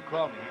comes to, you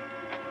call me.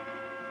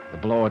 The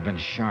blow had been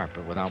sharp,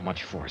 but without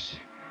much force.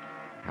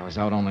 I was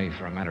out only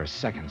for a matter of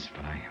seconds,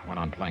 but I went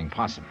on playing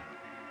possum.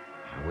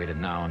 I waited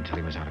now until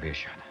he was out of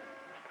earshot.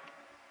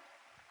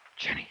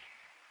 Jenny.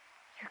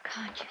 You're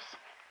conscious.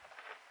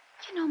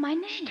 You know my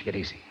name. Take it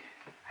easy.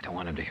 I don't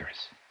want him to hear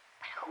us.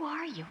 But who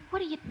are you?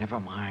 What are you...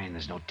 Never mind.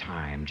 There's no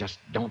time. Just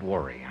don't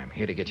worry. I'm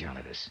here to get you out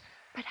of this.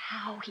 But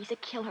how? He's a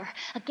killer.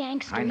 A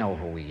gangster. I know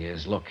who he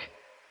is. Look.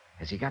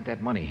 Has he got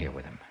that money here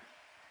with him?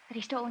 That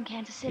he stole in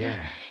Kansas City?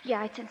 Yeah.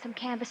 Yeah, I'd sent some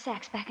canvas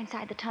sacks back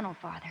inside the tunnel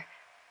farther.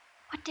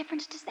 What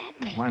difference does that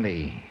make?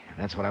 Plenty.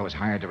 That's what I was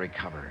hired to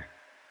recover.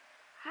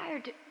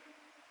 Hired to...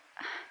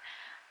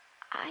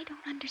 I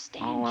don't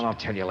understand. Oh, well, I'll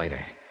tell you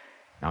later.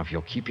 Now, if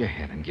you'll keep your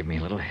head and give me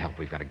a little help,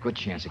 we've got a good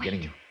chance of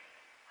getting you...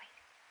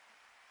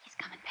 He's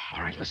coming back.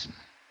 All right, listen.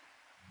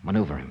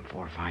 Maneuver him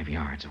 4 or 5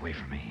 yards away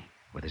from me,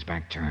 with his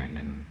back turned,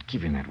 and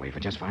keep him that way for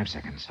just 5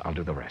 seconds. I'll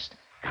do the rest.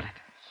 Got it?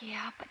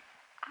 Yeah, but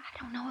I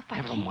don't know if I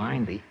Never can.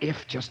 mind the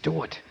if, just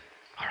do it.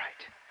 All right.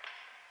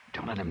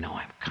 Don't let him know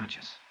I'm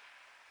conscious.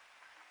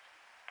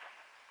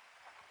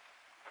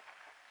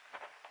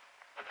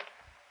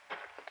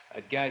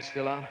 That guy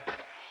still out?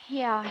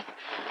 Yeah,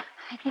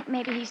 I think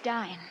maybe he's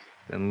dying.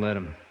 Then let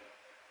him.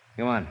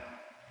 Come on.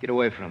 Get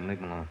away from him. Leave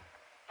him alone.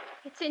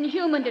 It's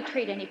inhuman to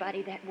treat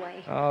anybody that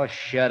way. Oh,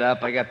 shut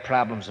up. I got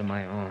problems of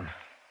my own.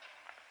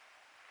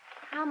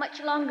 How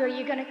much longer are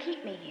you going to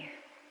keep me here?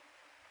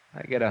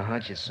 I get a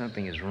hunch that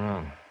something is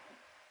wrong.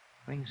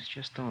 Things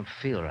just don't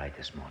feel right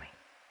this morning.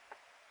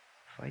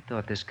 If I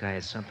thought this guy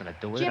had something to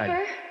do with it,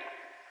 Chipper,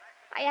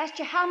 I asked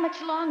you how much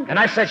longer. And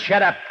I said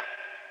shut up.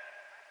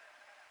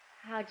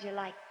 How'd you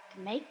like to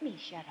make me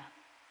shut up?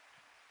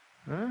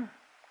 Huh?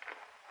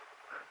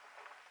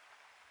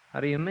 How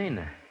do you mean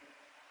that?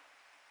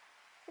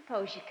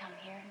 Suppose you come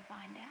here and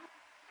find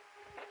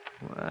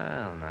out.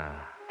 Well,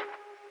 now.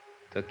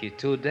 Took you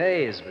 2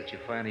 days, but you're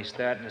finally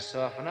starting to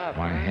soften up.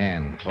 My huh?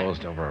 hand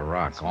closed over a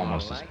rock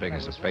almost as big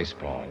as a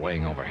baseball,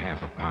 weighing over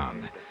half a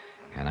pound.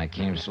 And I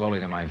came slowly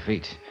to my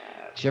feet.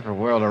 Chipper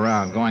whirled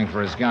around, going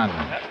for his gun.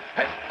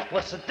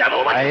 What's the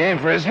devil? I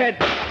aimed for his head.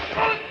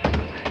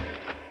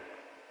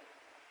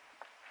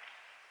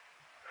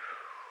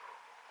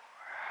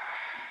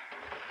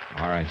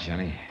 All right,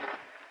 Jenny.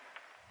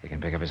 You can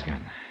pick up his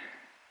gun.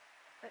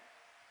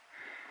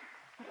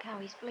 Look how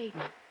he's bleeding.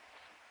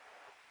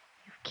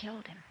 You've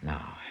killed him.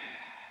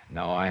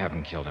 No, I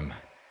haven't killed him.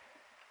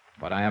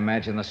 But I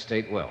imagine the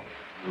state will.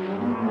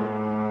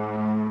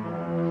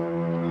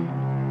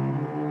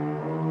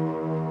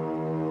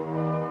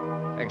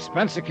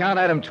 Expense account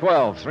item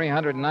 12,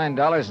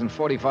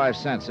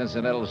 $309.45.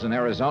 Incidentals in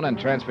Arizona and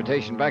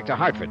transportation back to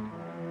Hartford.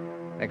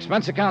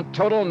 Expense account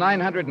total,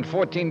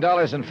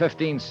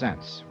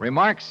 $914.15.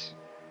 Remarks?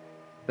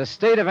 The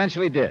state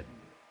eventually did.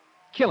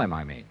 Kill him,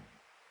 I mean.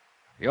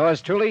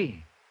 Yours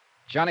truly,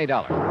 Johnny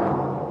Dollar.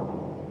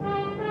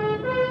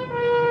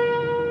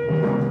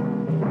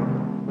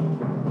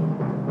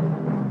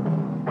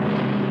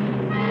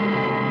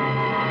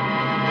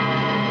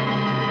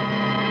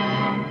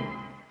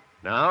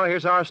 Now,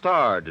 here's our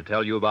star to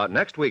tell you about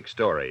next week's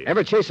story.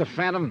 Ever chase a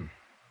phantom?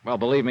 Well,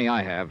 believe me,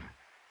 I have.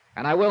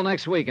 And I will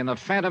next week in the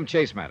Phantom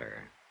Chase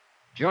Matter.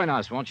 Join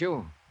us, won't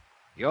you?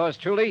 Yours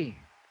truly,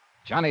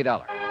 Johnny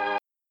Dollar.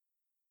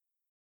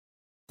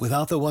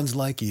 Without the ones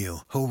like you,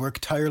 who work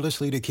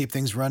tirelessly to keep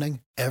things running,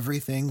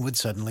 everything would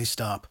suddenly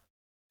stop.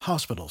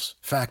 Hospitals,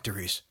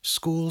 factories,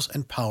 schools,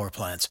 and power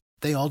plants,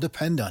 they all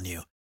depend on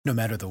you. No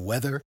matter the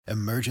weather,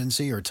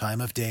 emergency, or time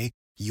of day,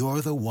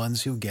 you're the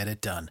ones who get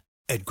it done.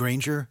 At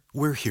Grainger,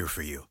 we're here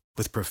for you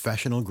with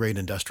professional-grade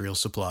industrial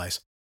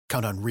supplies.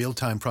 Count on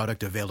real-time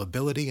product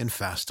availability and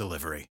fast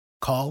delivery.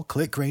 Call,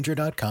 click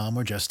Grainger.com,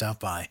 or just stop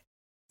by.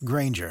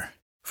 Grainger,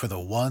 for the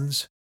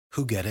ones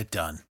who get it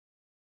done.